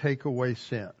not take away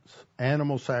sins.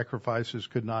 Animal sacrifices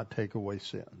could not take away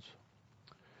sins.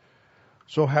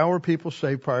 So how are people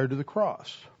saved prior to the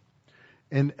cross?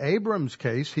 In Abram's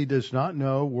case, he does not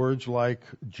know words like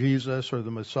Jesus or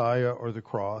the Messiah or the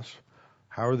cross.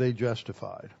 How are they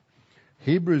justified?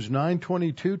 Hebrews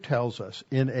 9:22 tells us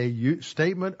in a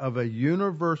statement of a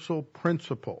universal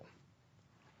principle.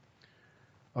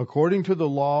 According to the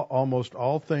law, almost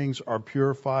all things are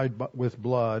purified with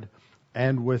blood,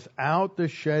 and without the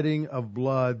shedding of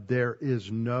blood, there is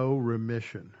no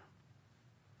remission.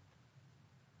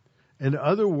 In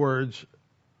other words,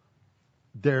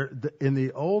 in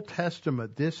the Old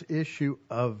Testament, this issue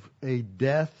of a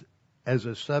death as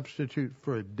a substitute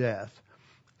for a death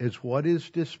is what is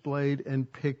displayed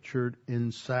and pictured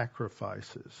in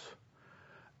sacrifices.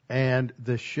 And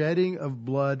the shedding of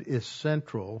blood is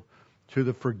central to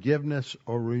the forgiveness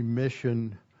or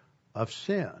remission of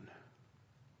sin.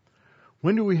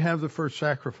 When do we have the first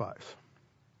sacrifice?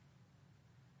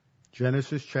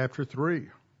 Genesis chapter 3,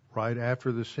 right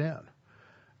after the sin.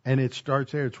 And it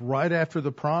starts there. It's right after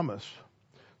the promise.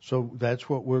 So that's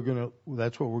what we're going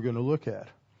to look at.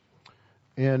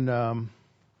 And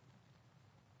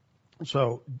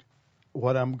so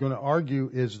what I'm going to argue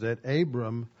is that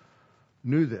Abram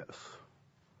knew this.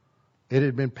 It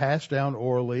had been passed down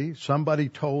orally. Somebody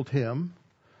told him,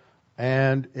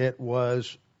 and it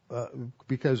was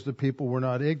because the people were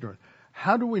not ignorant.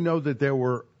 How do we know that there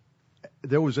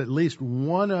was at least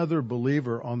one other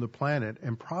believer on the planet,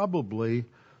 and probably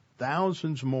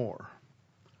thousands more?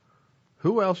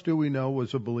 Who else do we know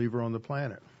was a believer on the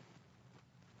planet?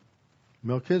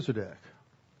 Melchizedek.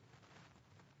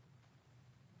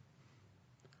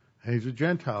 He's a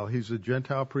Gentile. He's a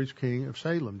Gentile priest king of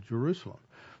Salem, Jerusalem.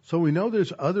 So we know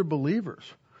there's other believers.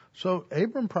 So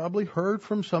Abram probably heard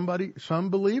from some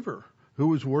believer who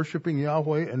was worshiping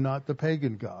Yahweh and not the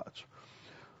pagan gods.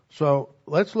 So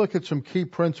let's look at some key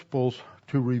principles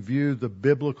to review the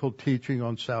biblical teaching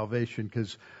on salvation,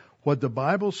 because what the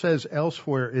Bible says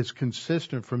elsewhere is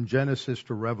consistent from Genesis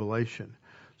to Revelation.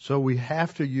 So we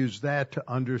have to use that to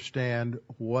understand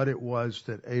what it was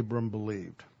that Abram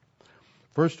believed.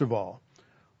 First of all,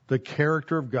 the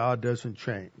character of God doesn't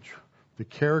change. The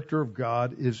character of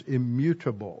God is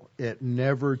immutable. It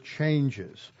never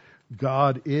changes.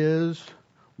 God is,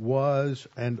 was,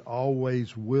 and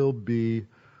always will be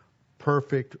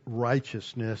perfect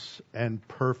righteousness and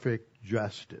perfect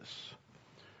justice.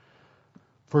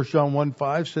 1 John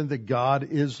 1:5 said that God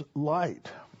is light.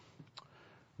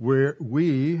 Where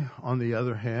we, on the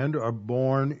other hand, are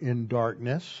born in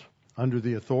darkness, under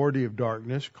the authority of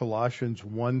darkness, Colossians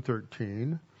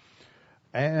 1:13,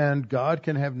 and God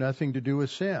can have nothing to do with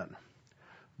sin.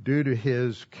 Due to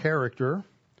his character,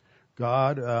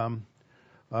 God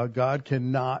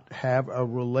cannot have a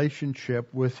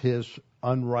relationship with his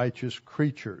unrighteous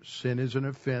creatures. Sin is an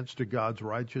offense to God's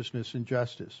righteousness and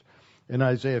justice. In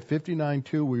Isaiah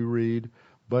 59:2 we read,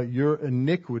 "But your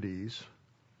iniquities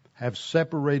have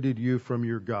separated you from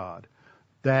your God."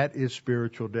 That is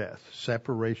spiritual death,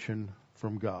 separation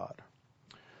from God.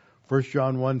 1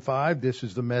 John 1:5, this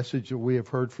is the message that we have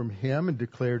heard from him and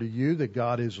declare to you, that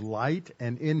God is light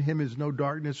and in him is no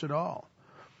darkness at all.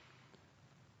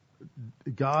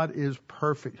 God is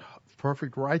perfect,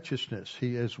 perfect righteousness.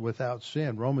 He is without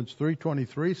sin. Romans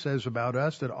 3:23 says about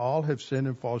us that all have sinned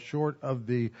and fall short of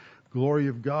the glory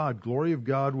of God. Glory of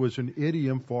God was an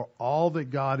idiom for all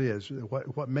that God is.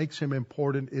 What makes him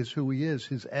important is who he is,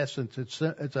 his essence. It's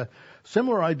a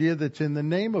similar idea that's in the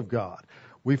name of God.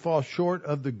 We fall short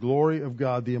of the glory of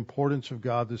God, the importance of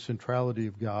God, the centrality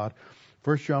of God.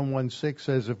 1 John 1:6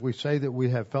 says, if we say that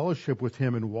we have fellowship with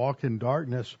him and walk in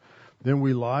darkness, then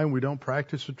we lie and we don't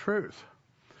practice the truth.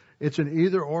 It's an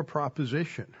either or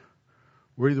proposition.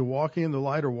 We're either walking in the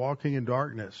light or walking in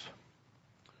darkness.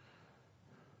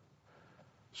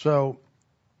 So,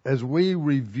 as we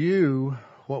review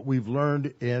what we've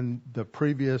learned in the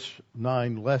previous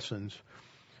 9 lessons,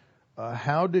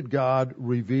 how did God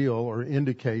reveal or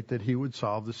indicate that he would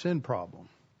solve the sin problem?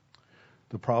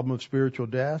 The problem of spiritual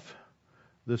death,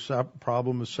 the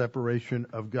problem of separation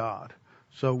of God.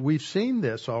 So we've seen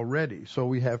this already, so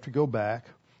we have to go back,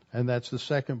 and that's the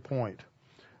second point.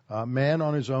 Man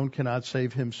on his own cannot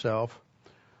save himself.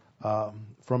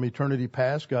 From eternity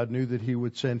past, God knew that he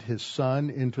would send his Son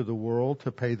into the world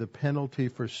to pay the penalty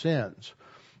for sins.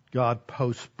 God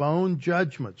postponed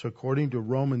judgments according to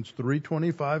Romans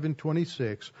 3:25 and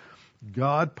 26.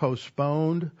 God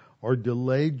postponed or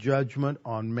delayed judgment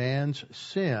on man's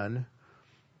sin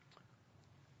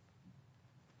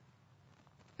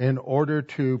in order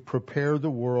to prepare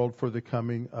the world for the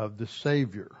coming of the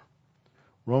Savior.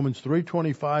 Romans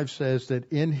 3:25 says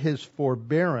that in his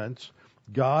forbearance,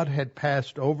 God had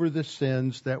passed over the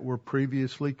sins that were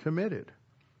previously committed.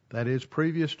 That is,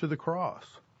 previous to the cross.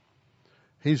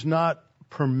 He's not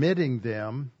permitting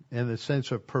them in the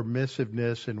sense of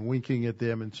permissiveness and winking at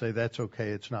them and say, that's okay,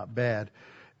 it's not bad.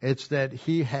 It's that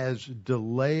he has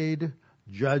delayed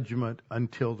judgment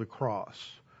until the cross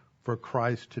for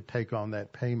Christ to take on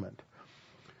that payment.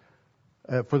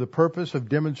 For the purpose of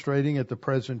demonstrating at the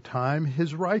present time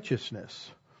his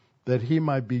righteousness, that he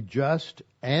might be just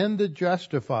and the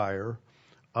justifier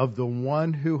of the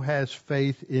one who has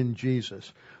faith in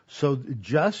Jesus. So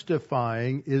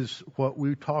justifying is what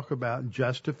we talk about,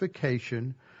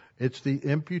 justification. It's the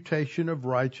imputation of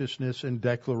righteousness and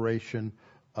declaration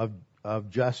of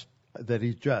just that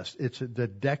he's just. It's the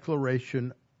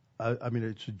declaration,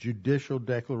 it's a judicial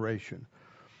declaration.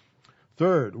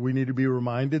 Third, we need to be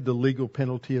reminded the legal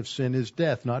penalty of sin is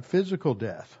death, not physical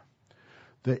death.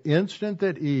 The instant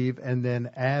that Eve and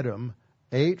then Adam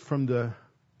ate from the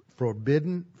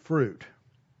forbidden fruit,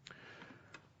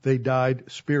 they died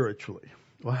spiritually.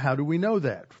 Well, how do we know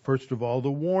that? First of all,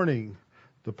 the warning,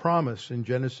 the promise in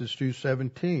Genesis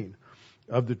 2:17,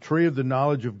 of the tree of the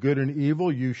knowledge of good and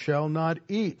evil you shall not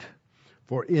eat,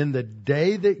 for in the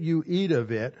day that you eat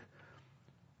of it,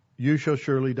 you shall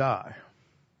surely die.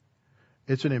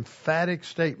 It's an emphatic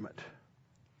statement.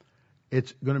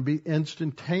 It's going to be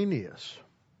instantaneous.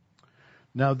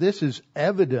 Now, this is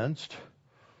evidenced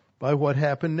by what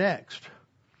happened next.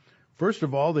 First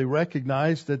of all, they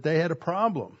recognized that they had a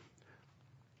problem.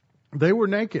 They were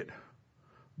naked.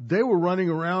 They were running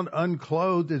around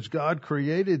unclothed as God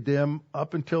created them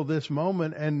up until this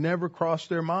moment and never crossed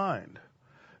their mind.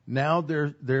 Now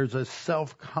there's a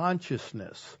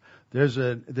self-consciousness. There's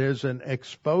an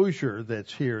exposure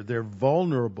that's here. They're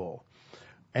vulnerable.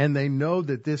 And they know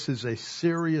that this is a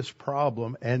serious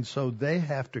problem, and so they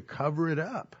have to cover it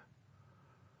up.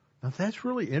 Now, that's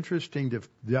really interesting to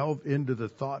delve into the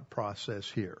thought process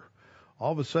here.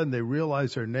 All of a sudden, they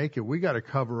realize they're naked. We got to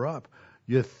cover up.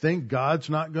 You think God's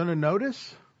not going to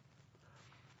notice?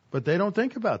 But they don't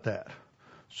think about that.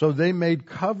 So they made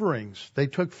coverings. They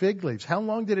took fig leaves. How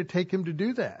long did it take him to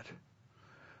do that?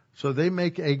 So they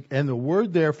make and the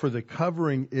word there for the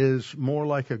covering is more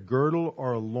like a girdle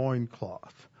or a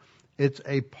loincloth. It's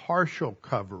a partial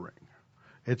covering.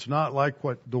 It's not like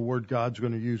what the word God's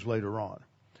going to use later on.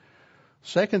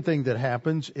 Second thing that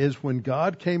happens is when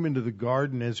God came into the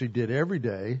garden as he did every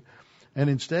day, and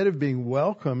instead of being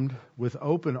welcomed with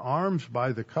open arms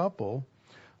by the couple,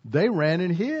 they ran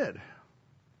and hid.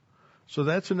 So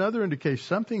that's another indication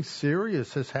something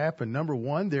serious has happened. Number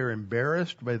one, they're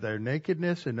embarrassed by their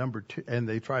nakedness, and number two, and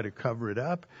they try to cover it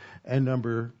up. And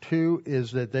number two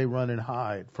is that they run and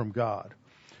hide from God.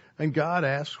 And God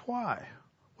asks, why?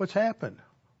 What's happened?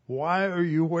 Why are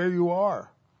you where you are?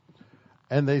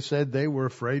 And they said they were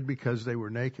afraid because they were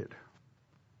naked.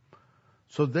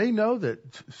 So they know that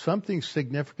something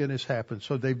significant has happened.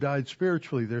 So they've died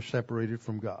spiritually. They're separated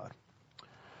from God.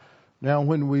 Now,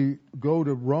 when we go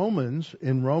to Romans,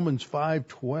 in Romans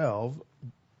 5:12,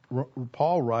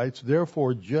 Paul writes,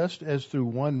 therefore, just as through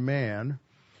one man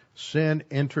sin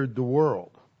entered the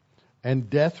world, and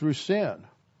death through sin,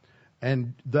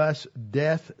 and thus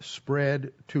death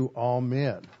spread to all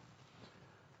men.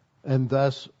 and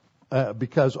thus,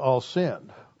 because all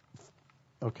sinned.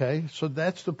 Okay, so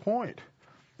that's the point,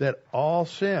 that all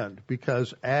sinned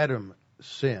because Adam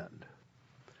sinned.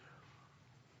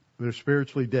 They're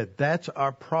spiritually dead. That's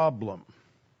our problem.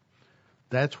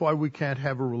 That's why we can't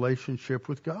have a relationship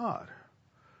with God,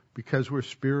 because we're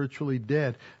spiritually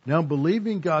dead. Now,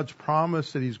 believing God's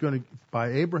promise that He's going to,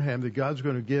 by Abraham, that God's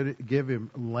going to give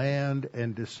him land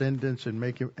and descendants and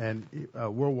make him and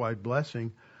worldwide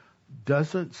blessing,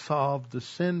 doesn't solve the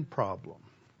sin problem.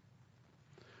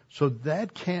 So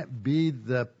that can't be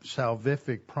the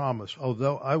salvific promise.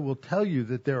 Although I will tell you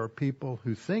that there are people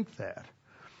who think that.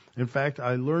 In fact,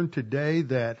 I learned today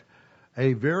that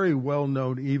a very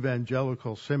well-known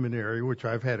evangelical seminary, which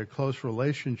I've had a close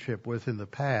relationship with in the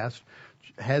past,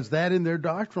 has that in their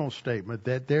doctrinal statement,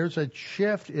 that there's a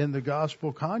shift in the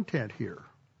gospel content here.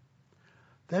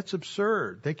 That's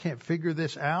absurd. They can't figure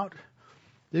this out.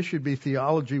 This should be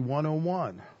Theology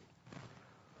 101.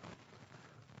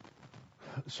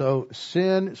 So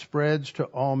sin spreads to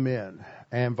all men.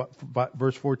 And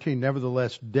verse 14,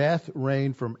 nevertheless, death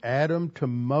reigned from Adam to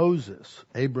Moses.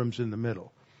 Abram's in the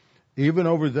middle. Even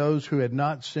over those who had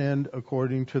not sinned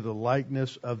according to the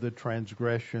likeness of the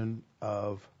transgression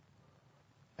of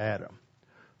Adam.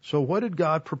 So what did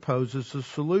God propose as a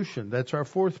solution? That's our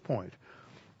fourth point.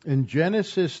 In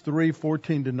Genesis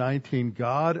 3:14 to 19,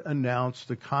 God announced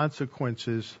the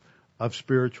consequences of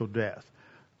spiritual death.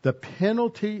 The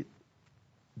penalty,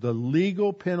 the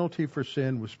legal penalty for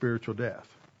sin was spiritual death.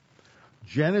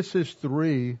 Genesis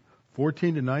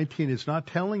 3:14 to 19 is not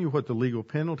telling you what the legal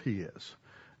penalty is.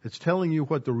 It's telling you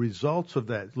what the results of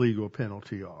that legal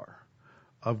penalty are.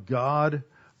 Of God,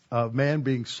 of man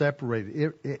being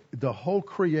separated. The whole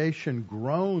creation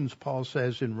groans, Paul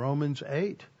says in Romans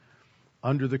 8,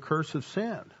 under the curse of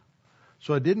sin.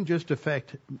 So it didn't just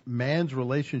affect man's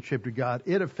relationship to God.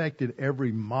 It affected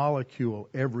every molecule,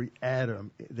 every atom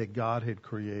that God had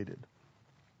created.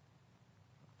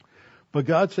 But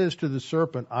God says to the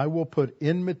serpent, I will put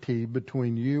enmity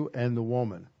between you and the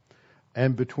woman,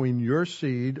 and between your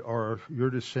seed, or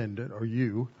your descendant, or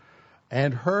you,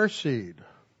 and her seed.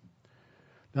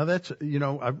 Now that's,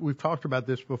 we've talked about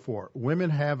this before. Women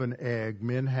have an egg,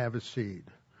 men have a seed.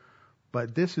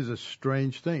 But this is a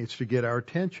strange thing. It's to get our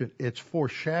attention. It's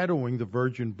foreshadowing the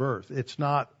virgin birth. It's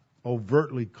not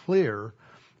overtly clear,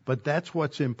 but that's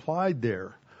what's implied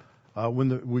there.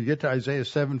 When we get to Isaiah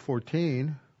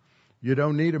 7:14, you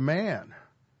don't need a man.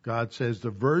 God says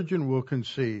the virgin will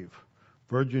conceive.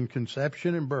 Virgin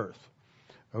conception and birth.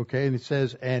 Okay, and it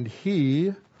says, and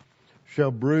he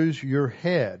shall bruise your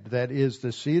head. That is,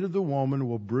 the seed of the woman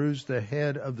will bruise the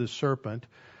head of the serpent,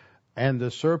 and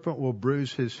the serpent will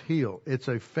bruise his heel. It's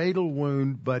a fatal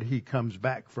wound, but he comes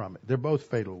back from it. They're both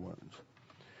fatal wounds.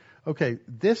 Okay,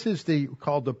 this is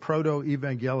called the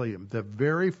proto-evangelium, the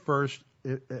very first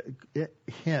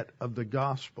hint of the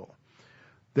gospel,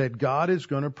 that God is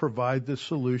going to provide the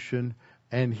solution,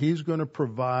 and He's going to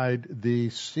provide the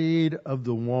seed of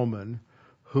the woman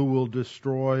who will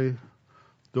destroy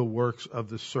the works of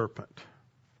the serpent.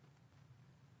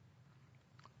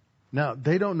 Now,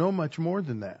 they don't know much more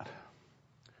than that.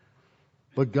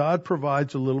 But God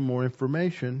provides a little more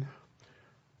information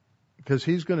because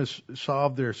He's going to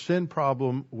solve their sin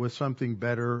problem with something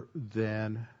better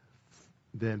than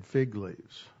fig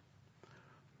leaves.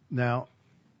 Now,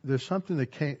 there's something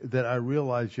that I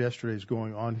realized yesterday is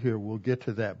going on here. We'll get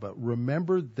to that. But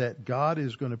remember that God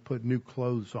is going to put new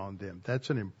clothes on them. That's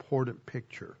an important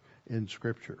picture in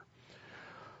Scripture.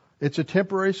 It's a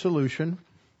temporary solution.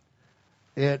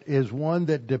 It is one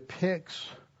that depicts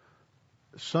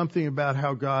something about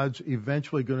how God's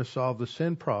eventually going to solve the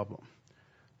sin problem.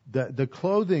 The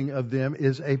clothing of them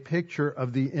is a picture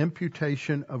of the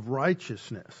imputation of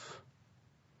righteousness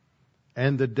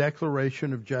and the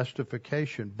declaration of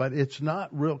justification. But it's not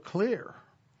real clear.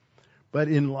 But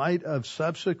in light of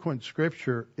subsequent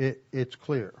Scripture, it's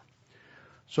clear.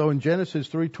 So in Genesis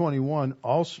 3:21,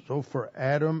 also for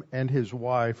Adam and his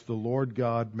wife, the Lord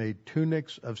God made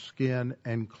tunics of skin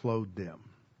and clothed them.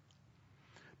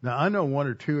 Now, I know one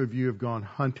or two of you have gone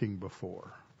hunting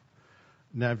before.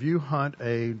 Now, if you hunt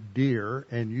a deer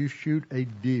and you shoot a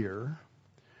deer,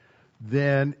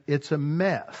 then it's a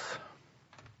mess.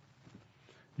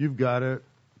 You've got to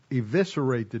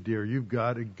eviscerate the deer. You've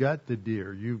got to gut the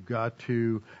deer.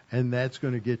 And that's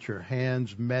going to get your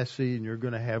hands messy, and you're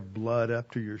going to have blood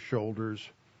up to your shoulders.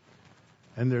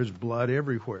 And there's blood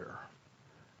everywhere.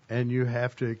 And you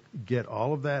have to get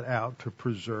all of that out to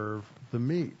preserve the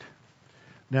meat.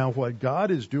 Now, what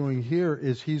God is doing here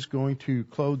is He's going to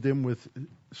clothe them with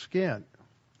skin,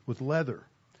 with leather.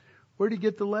 Where did He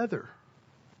get the leather?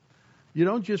 You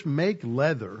don't just make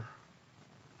leather.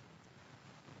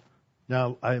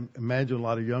 Now, I imagine a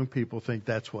lot of young people think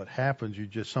that's what happens.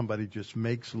 Somebody just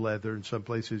makes leather. In some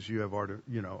places, you have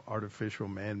artificial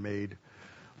man-made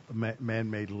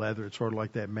leather. It's sort of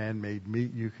like that man-made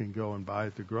meat you can go and buy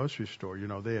at the grocery store.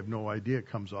 They have no idea it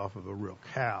comes off of a real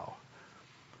cow.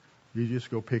 You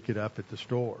just go pick it up at the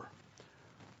store.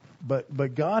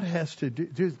 But God has to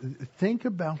think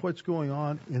about what's going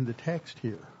on in the text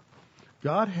here.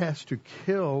 God has to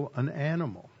kill an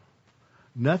animal.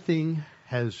 Nothing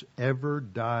has ever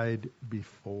died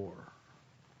before.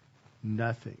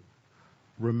 Nothing.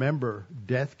 Remember,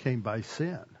 death came by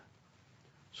sin.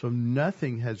 So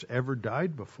nothing has ever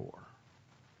died before.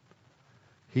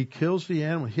 He kills the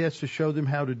animal. He has to show them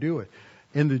how to do it.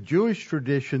 In the Jewish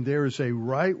tradition, there is a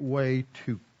right way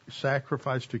to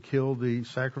sacrifice, to kill the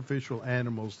sacrificial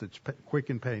animals that's quick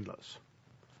and painless.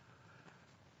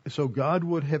 So God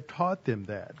would have taught them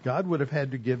that. God would have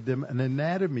had to give them an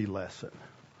anatomy lesson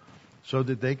so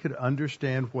that they could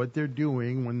understand what they're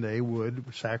doing when they would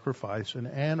sacrifice an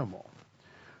animal.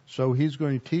 So he's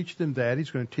going to teach them that.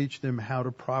 He's going to teach them how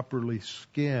to properly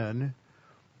skin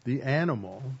the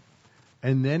animal.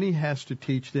 And then he has to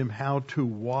teach them how to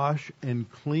wash and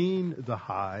clean the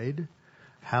hide,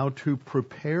 how to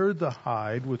prepare the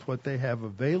hide with what they have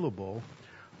available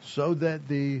so that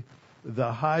the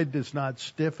hide does not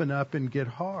stiffen up and get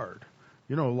hard.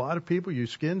 A lot of people, you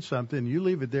skin something, you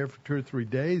leave it there for 2 or 3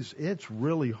 days, it's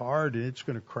really hard and it's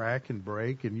going to crack and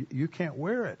break and you can't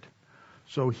wear it.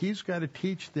 So he's got to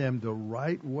teach them the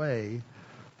right way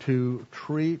to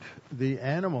treat the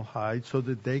animal hide so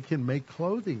that they can make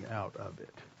clothing out of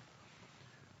it.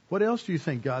 What else do you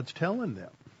think God's telling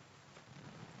them?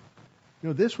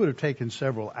 This would have taken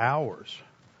several hours.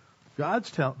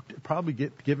 God's probably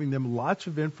giving them lots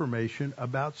of information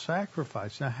about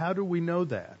sacrifice. Now, how do we know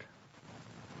that?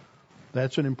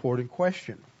 That's an important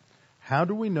question. How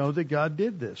do we know that God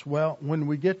did this? Well, when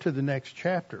we get to the next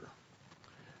chapter,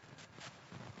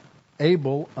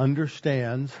 Abel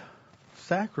understands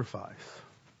sacrifice.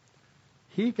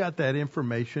 He got that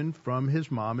information from his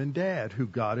mom and dad, who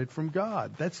got it from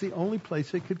God. That's the only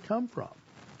place it could come from.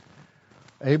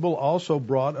 Abel also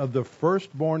brought of the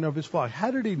firstborn of his flock.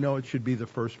 How did he know it should be the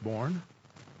firstborn?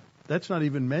 That's not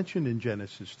even mentioned in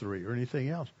Genesis 3 or anything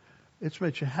else. It's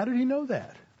mentioned. How did he know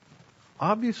that?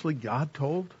 Obviously, God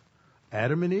told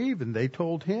Adam and Eve, and they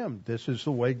told him. This is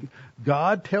the way.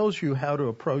 God tells you how to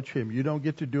approach him. You don't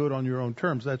get to do it on your own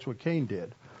terms. That's what Cain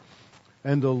did.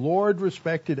 And the Lord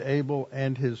respected Abel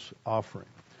and his offering.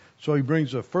 So he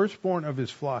brings the firstborn of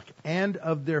his flock and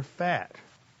of their fat.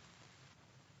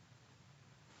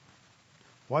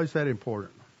 Why is that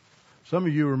important? Some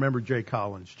of you remember Jay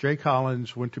Collins. Jay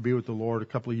Collins went to be with the Lord a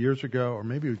couple of years ago, or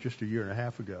maybe it was just a year and a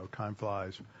half ago. Time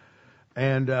flies.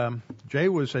 And Jay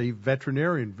was a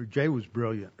veterinarian. Jay was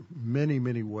brilliant in many,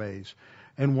 many ways.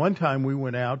 And one time we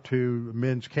went out to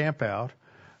men's camp out,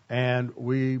 and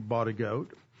we bought a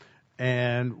goat,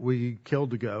 and we killed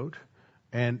the goat,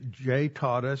 and Jay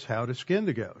taught us how to skin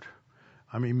the goat.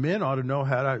 I mean, men ought to know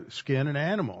how to skin an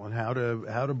animal and how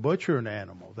to butcher an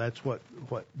animal. That's what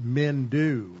men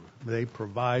do. They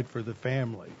provide for the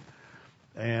family.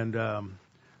 And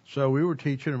so we were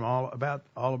teaching them all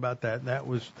about that. And that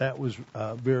was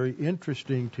very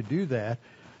interesting to do that.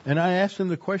 And I asked him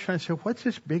the question. I said, "What's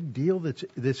this big deal? That's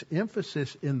this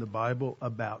emphasis in the Bible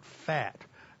about fat?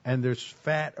 And there's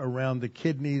fat around the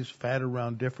kidneys, fat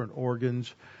around different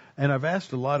organs." And I've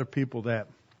asked a lot of people that.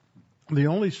 The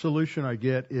only solution I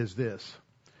get is this: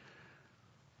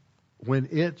 when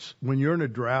you're in a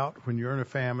drought, when you're in a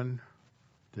famine,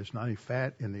 there's not any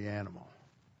fat in the animal.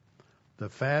 The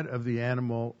fat of the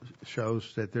animal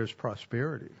shows that there's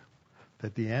prosperity,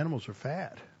 that the animals are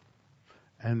fat,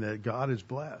 and that God is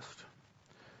blessed.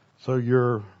 So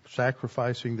you're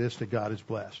sacrificing this that God is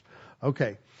blessed.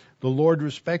 Okay, the Lord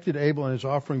respected Abel and his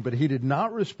offering, but he did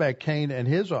not respect Cain and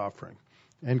his offering.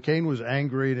 And Cain was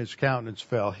angry and his countenance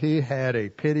fell. He had a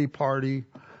pity party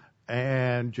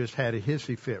and just had a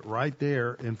hissy fit right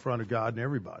there in front of God and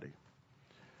everybody.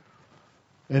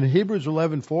 In Hebrews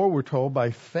 11:4, we're told,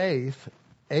 by faith,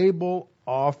 Abel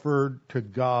offered to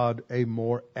God a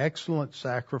more excellent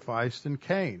sacrifice than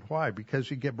Cain. Why? Because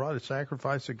he brought a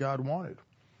sacrifice that God wanted,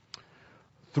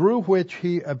 through which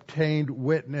he obtained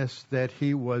witness that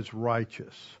he was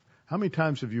righteous. How many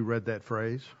times have you read that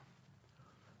phrase?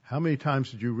 How many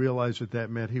times did you realize that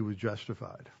meant he was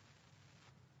justified?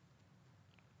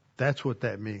 That's what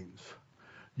that means.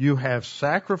 You have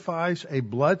sacrifice, a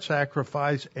blood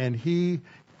sacrifice, and he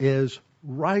is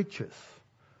righteous.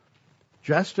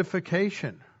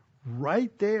 Justification,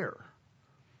 right there.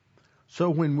 So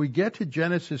when we get to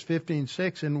Genesis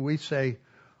 15:6 and we say,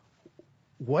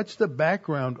 what's the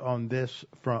background on this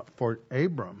for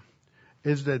Abram?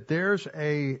 Is that there's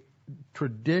a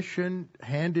tradition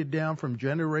handed down from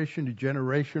generation to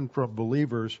generation from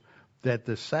believers that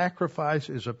the sacrifice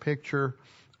is a picture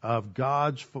of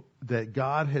that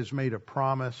God has made a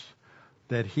promise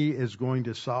that He is going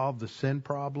to solve the sin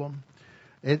problem.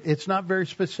 It's not very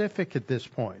specific at this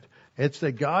point. It's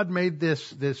that God made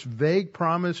this vague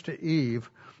promise to Eve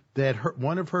that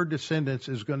one of her descendants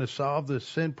is going to solve the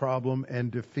sin problem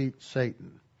and defeat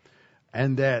Satan.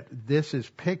 And that this is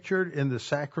pictured in the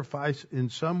sacrifice in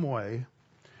some way,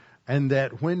 and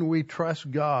that when we trust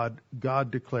God,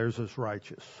 God declares us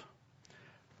righteous.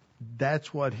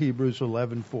 That's what Hebrews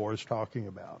 11:4 is talking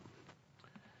about.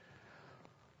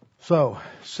 So,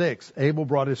 6, Abel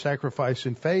brought his sacrifice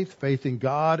in faith in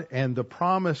God, and the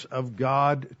promise of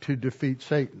God to defeat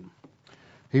Satan.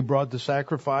 He brought the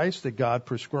sacrifice that God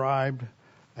prescribed,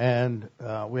 and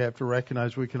we have to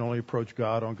recognize we can only approach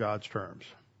God on God's terms.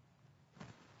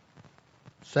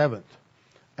 7th,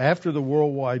 after the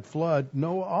worldwide flood,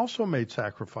 Noah also made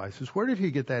sacrifices. Where did he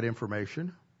get that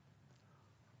information?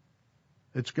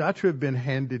 It's got to have been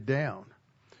handed down.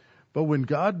 But when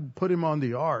God put him on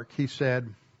the ark, He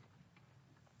said,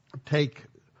 take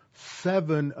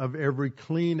 7 of every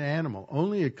clean animal.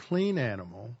 Only a clean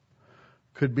animal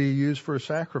could be used for a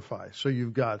sacrifice. So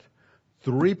you've got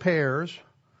 3 pairs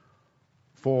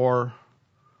for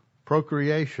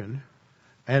procreation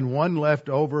and 1 left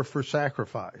over for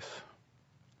sacrifice.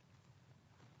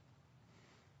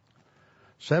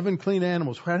 7 clean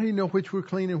animals. How do you know which were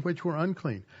clean and which were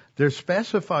unclean? They're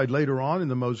specified later on in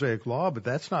the Mosaic Law, but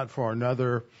that's not for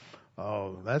another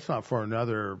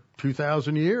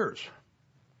 2,000 years.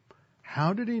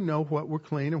 How did He know what were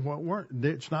clean and what weren't?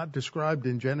 It's not described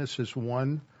in Genesis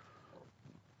 1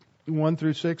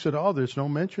 through 6 at all. There's no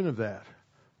mention of that.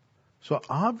 So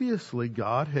obviously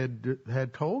God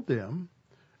had told them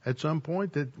at some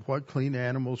point that what clean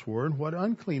animals were and what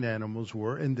unclean animals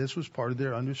were, and this was part of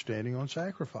their understanding on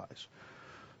sacrifice.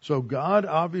 So God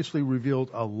obviously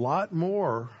revealed a lot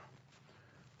more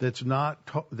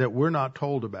that we're not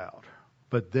told about,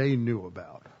 but they knew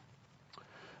about.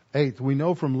 8th, we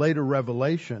know from later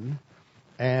revelation,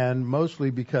 and mostly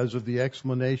because of the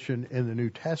explanation in the New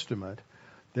Testament,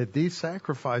 that these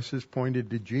sacrifices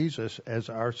pointed to Jesus as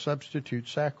our substitute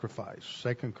sacrifice.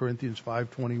 2 Corinthians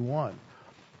 5:21.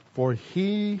 For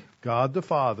He, God the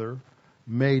Father,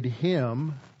 made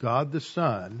Him, God the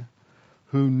Son,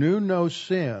 who knew no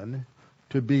sin,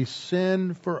 to be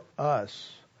sin for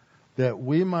us, that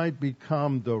we might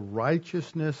become the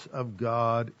righteousness of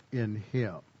God in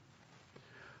Him.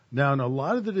 Now, in a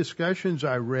lot of the discussions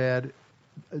I read,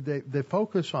 they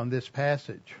focus on this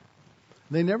passage.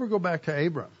 They never go back to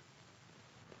Abram.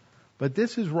 But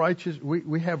this is righteous.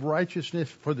 We have righteousness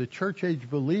for the church age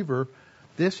believer.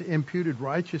 This imputed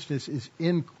righteousness is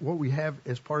in what we have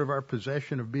as part of our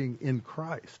possession of being in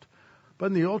Christ. But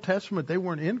in the Old Testament, they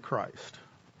weren't in Christ.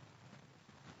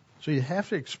 So you have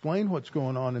to explain what's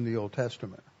going on in the Old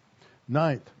Testament.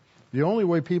 9th, the only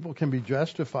way people can be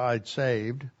justified,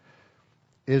 saved,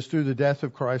 is through the death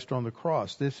of Christ on the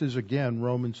cross. This is, again,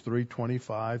 Romans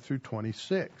 3:25 through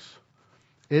 26.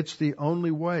 It's the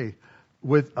only way.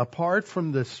 Apart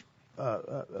from this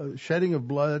shedding of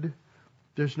blood,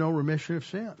 there's no remission of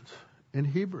sins in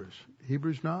Hebrews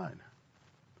 9.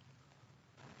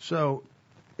 So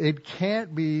it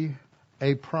can't be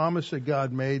a promise that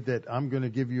God made that I'm going to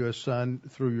give you a son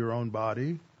through your own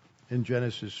body in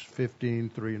Genesis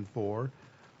 15:3 and 4,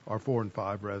 or 4 and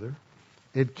 5 rather.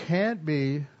 It can't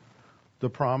be the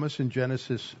promise in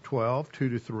Genesis 12:2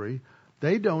 to 3.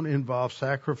 They don't involve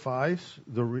sacrifice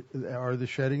or the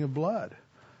shedding of blood.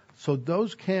 So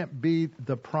those can't be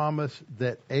the promise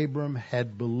that Abram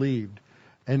had believed.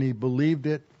 And he believed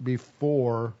it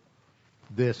before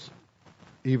this,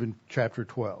 even chapter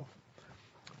 12.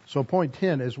 So point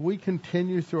 10, as we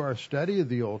continue through our study of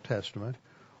the Old Testament,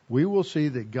 we will see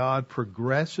that God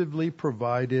progressively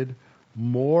provided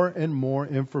more and more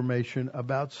information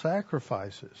about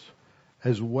sacrifices,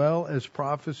 as well as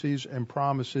prophecies and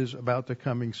promises about the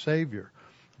coming Savior.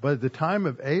 But at the time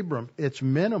of Abram, it's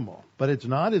minimal, but it's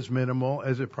not as minimal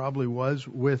as it probably was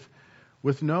with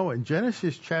Noah. In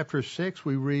Genesis chapter 6,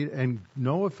 we read, and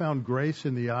Noah found grace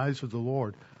in the eyes of the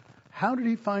Lord. How did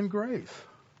he find grace?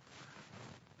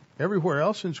 Everywhere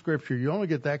else in Scripture, you only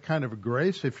get that kind of a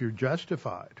grace if you're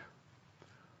justified.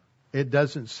 It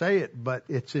doesn't say it, but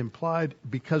it's implied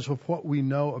because of what we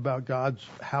know about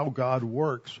how God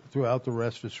works throughout the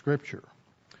rest of Scripture.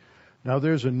 Now,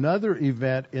 there's another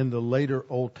event in the later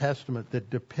Old Testament that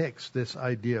depicts this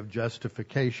idea of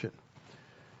justification.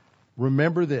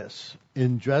 Remember this.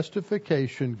 In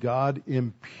justification, God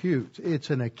imputes.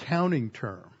 It's an accounting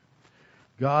term.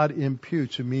 God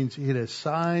imputes. It means it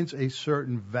assigns a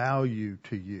certain value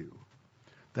to you.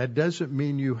 That doesn't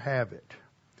mean you have it.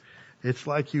 It's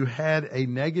like you had a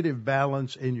negative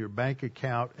balance in your bank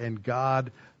account and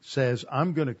God says,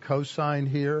 I'm going to co-sign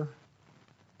here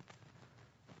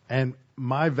and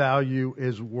my value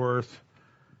is worth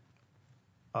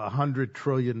 $100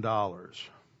 trillion.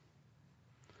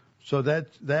 So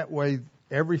that way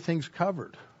everything's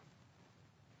covered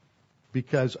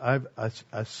because I've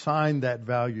assigned that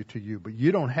value to you, but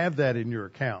you don't have that in your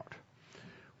account.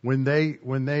 When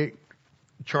they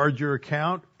charge your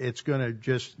account, it's going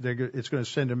to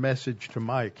send a message to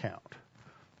my account,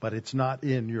 but it's not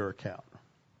in your account.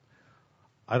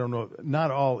 I don't know, not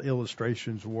all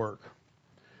illustrations work.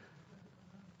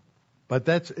 But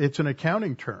it's an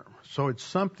accounting term. So it's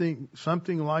something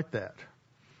like that.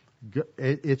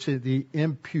 It's the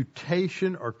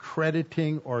imputation or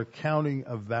crediting or accounting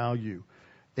of value.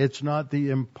 It's not the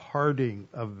imparting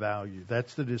of value.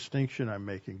 That's the distinction I'm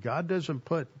making. God doesn't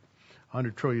put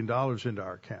 $100 trillion into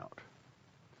our account.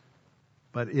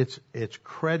 But it's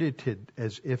credited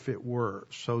as if it were,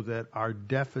 so that our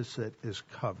deficit is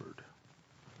covered.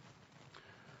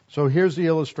 So here's the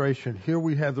illustration. Here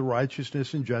we have the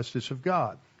righteousness and justice of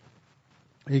God.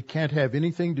 It can't have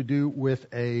anything to do with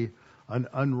an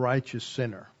unrighteous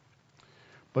sinner.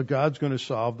 But God's going to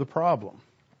solve the problem.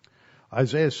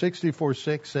 Isaiah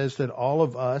 64:6 says that all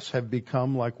of us have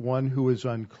become like one who is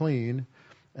unclean,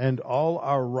 and all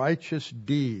our righteous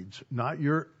deeds, not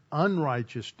your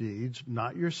unrighteous deeds,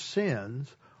 not your sins,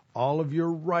 all of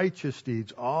your righteous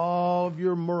deeds, all of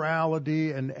your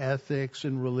morality and ethics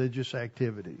and religious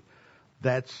activity,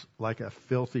 that's like a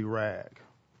filthy rag.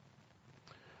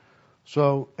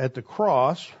 So at the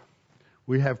cross,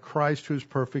 we have Christ who's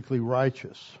perfectly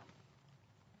righteous.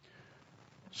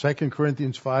 2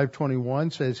 Corinthians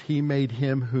 5:21 says he made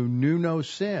him who knew no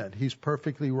sin. He's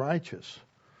perfectly righteous.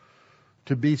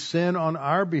 To be sin on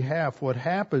our behalf, what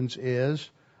happens is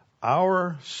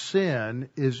our sin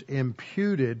is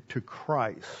imputed to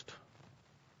Christ.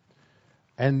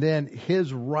 And then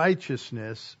his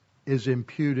righteousness is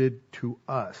imputed to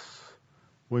us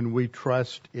when we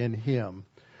trust in him,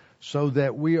 so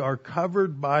that we are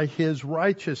covered by his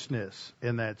righteousness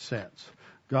in that sense.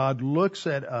 God looks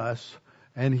at us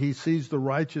and he sees the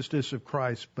righteousness of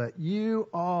Christ, but you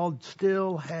all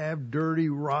still have dirty,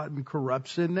 rotten, corrupt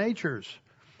sin natures.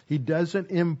 He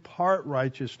doesn't impart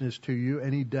righteousness to you,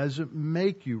 and he doesn't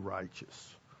make you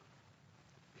righteous.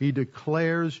 He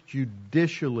declares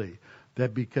judicially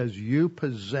that because you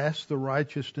possess the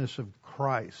righteousness of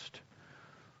Christ,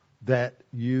 that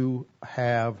you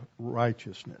have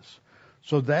righteousness.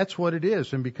 So that's what it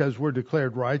is. And because we're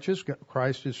declared righteous,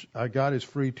 God is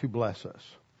free to bless us.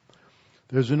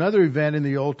 There's another event in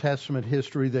the Old Testament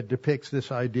history that depicts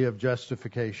this idea of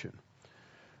justification.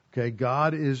 Okay,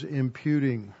 God is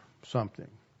imputing something.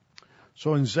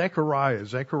 So in Zechariah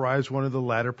is one of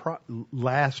the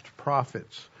last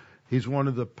prophets. He's one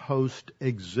of the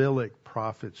post-exilic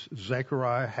prophets,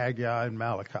 Zechariah, Haggai, and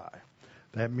Malachi.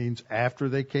 That means after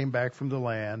they came back from the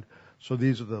land. So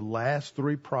these are the last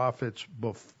three prophets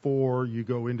before you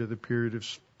go into the period of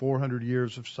 400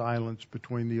 years of silence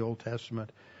between the Old Testament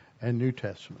and New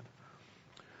Testament.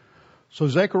 So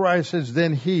Zechariah says,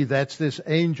 then he, that's this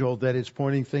angel that is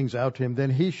pointing things out to him, then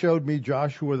he showed me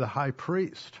Joshua the high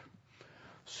priest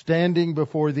standing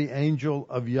before the angel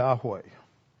of Yahweh,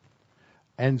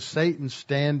 and Satan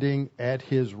standing at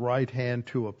his right hand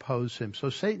to oppose him. So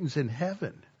Satan's in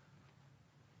heaven.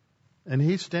 And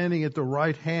he's standing at the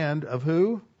right hand of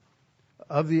who?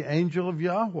 Of the angel of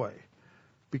Yahweh.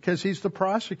 Because he's the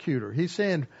prosecutor. He's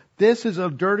saying, this is a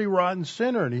dirty, rotten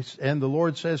sinner. And the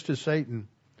Lord says to Satan,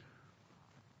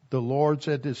 the Lord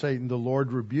said to Satan, the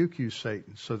Lord rebuke you,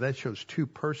 Satan. So that shows two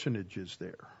personages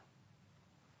there.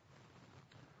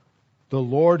 The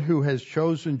Lord who has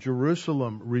chosen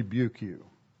Jerusalem rebuke you.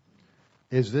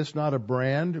 Is this not a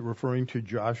brand, referring to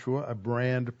Joshua, a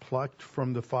brand plucked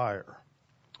from the fire?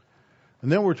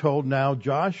 And then we're told now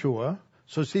Joshua,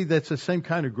 so see, that's the same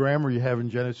kind of grammar you have in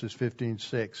Genesis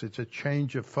 15:6. It's a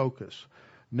change of focus.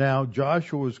 Now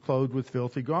Joshua was clothed with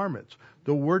filthy garments.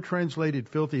 The word translated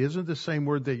filthy isn't the same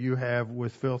word that you have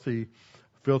with filthy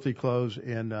clothes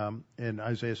in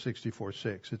Isaiah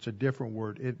 64:6. It's a different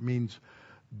word. It means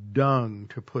dung,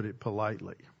 to put it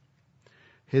politely.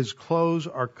 His clothes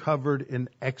are covered in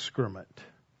excrement.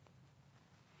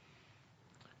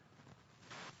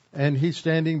 And he's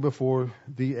standing before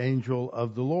the angel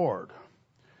of the Lord.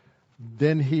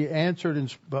 Then he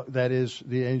answered, that is,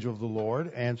 the angel of the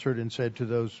Lord, answered and said to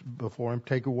those before him,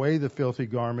 take away the filthy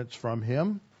garments from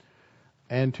him.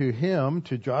 And to him,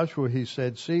 to Joshua, he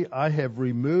said, see, I have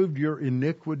removed your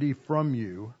iniquity from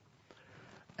you,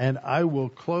 and I will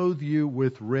clothe you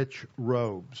with rich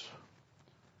robes.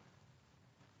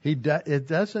 It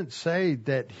doesn't say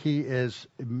that he is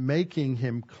making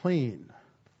him clean.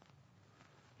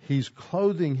 He's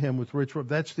clothing him with rich robes.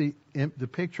 That's the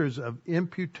pictures of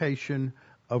imputation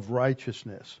of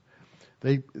righteousness.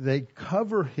 They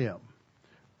cover him,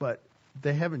 but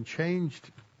they haven't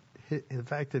changed the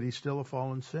fact that he's still a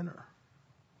fallen sinner.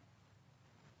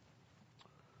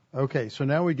 Okay, so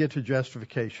now we get to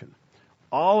justification.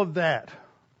 All of that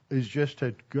is just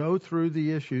to go through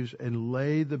the issues and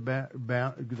lay the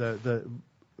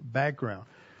background.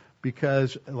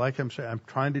 Because, like I'm saying, I'm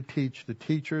trying to teach the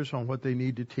teachers on what they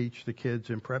need to teach the kids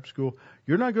in prep school.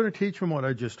 You're not going to teach them what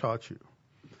I just taught you.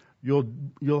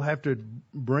 You'll have to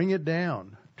bring it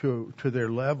down to their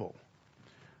level.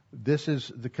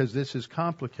 Because this is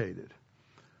complicated.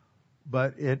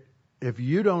 But if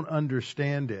you don't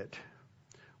understand it,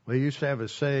 they used to have a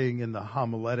saying in the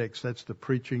homiletics, that's the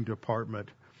preaching department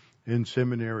in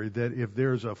seminary, that if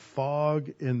there's a fog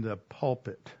in the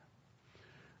pulpit,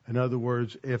 in other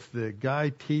words, if the guy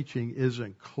teaching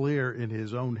isn't clear in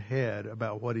his own head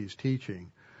about what he's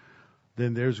teaching,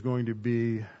 then there's going to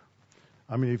be,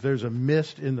 if there's a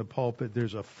mist in the pulpit,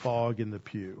 there's a fog in the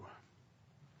pew.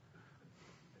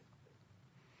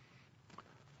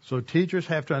 So teachers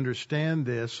have to understand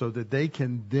this so that they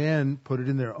can then put it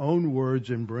in their own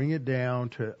words and bring it down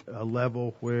to a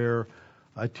level where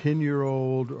a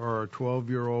 10-year-old or a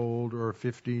 12-year-old or a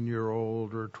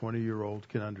 15-year-old or a 20-year-old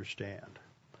can understand.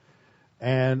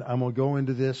 And I'm going to go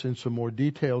into this in some more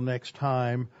detail next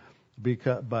time,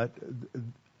 but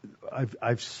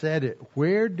I've said it.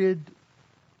 Where did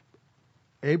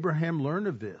Abraham learn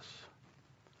of this?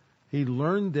 He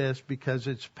learned this because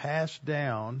it's passed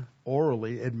down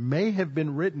orally. It may have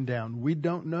been written down. We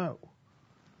don't know.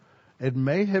 It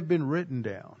may have been written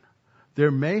down.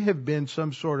 There may have been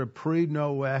some sort of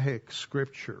pre-Noahic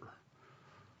scripture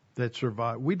that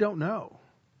survived. We don't know.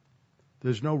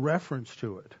 There's no reference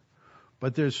to it.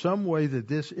 But there's some way that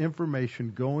this information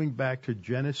going back to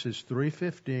Genesis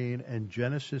 3:15 and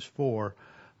Genesis 4,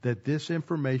 that this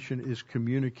information is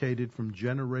communicated from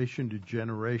generation to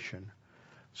generation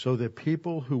so that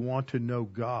people who want to know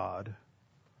God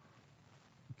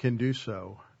can do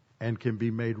so and can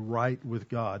be made right with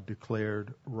God,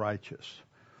 declared righteous.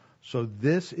 So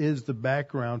this is the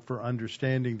background for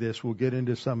understanding this. We'll get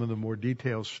into some of the more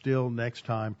details still next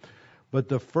time. But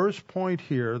the first point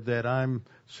here that I'm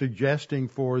suggesting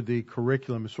for the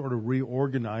curriculum, sort of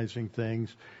reorganizing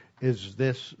things, is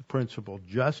this principle: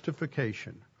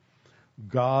 justification.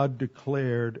 God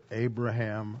declared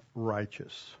Abraham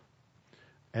righteous.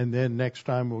 And then next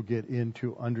time we'll get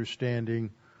into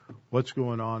understanding what's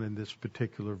going on in this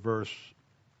particular verse,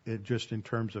 just in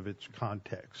terms of its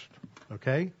context.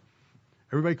 Okay?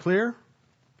 Everybody clear?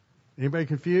 Anybody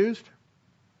confused?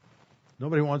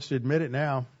 Nobody wants to admit it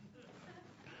now.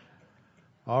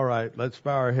 All right, let's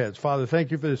bow our heads. Father,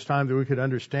 thank you for this time that we could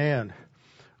understand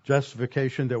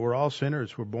justification, that we're all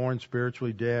sinners. We're born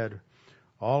spiritually dead.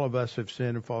 All of us have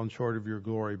sinned and fallen short of your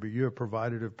glory, but you have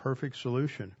provided a perfect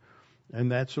solution.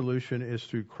 And that solution is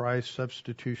through Christ's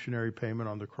substitutionary payment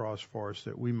on the cross for us,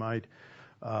 that we might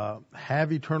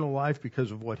have eternal life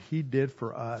because of what he did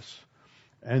for us.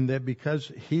 And that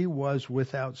because he was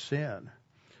without sin,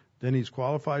 then he's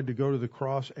qualified to go to the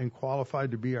cross and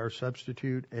qualified to be our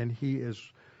substitute. And he is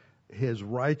his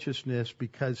righteousness,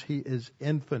 because he is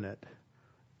infinite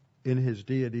in his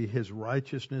deity, his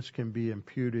righteousness can be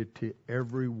imputed to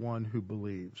everyone who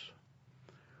believes.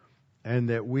 And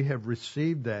that we have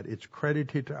received that. It's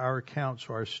credited to our account,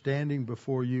 so our standing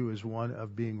before you is one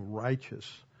of being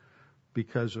righteous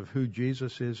because of who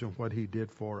Jesus is and what he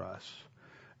did for us.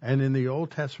 And in the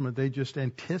Old Testament, they just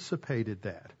anticipated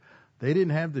that. They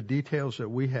didn't have the details that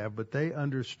we have, but they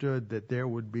understood that there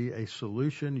would be a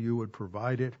solution, you would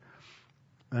provide it.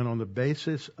 And on the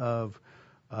basis of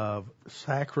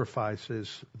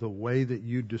sacrifices, the way that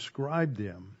you described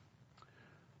them,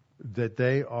 that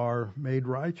they are made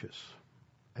righteous,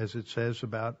 as it says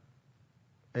about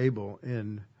Abel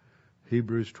in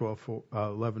Hebrews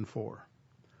 11:4.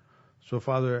 So,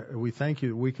 Father, we thank you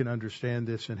that we can understand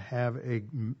this and have a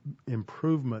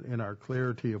improvement in our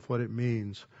clarity of what it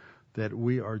means that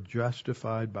we are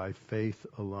justified by faith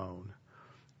alone,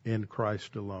 in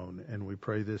Christ alone. And we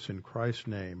pray this in Christ's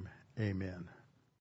name. Amen.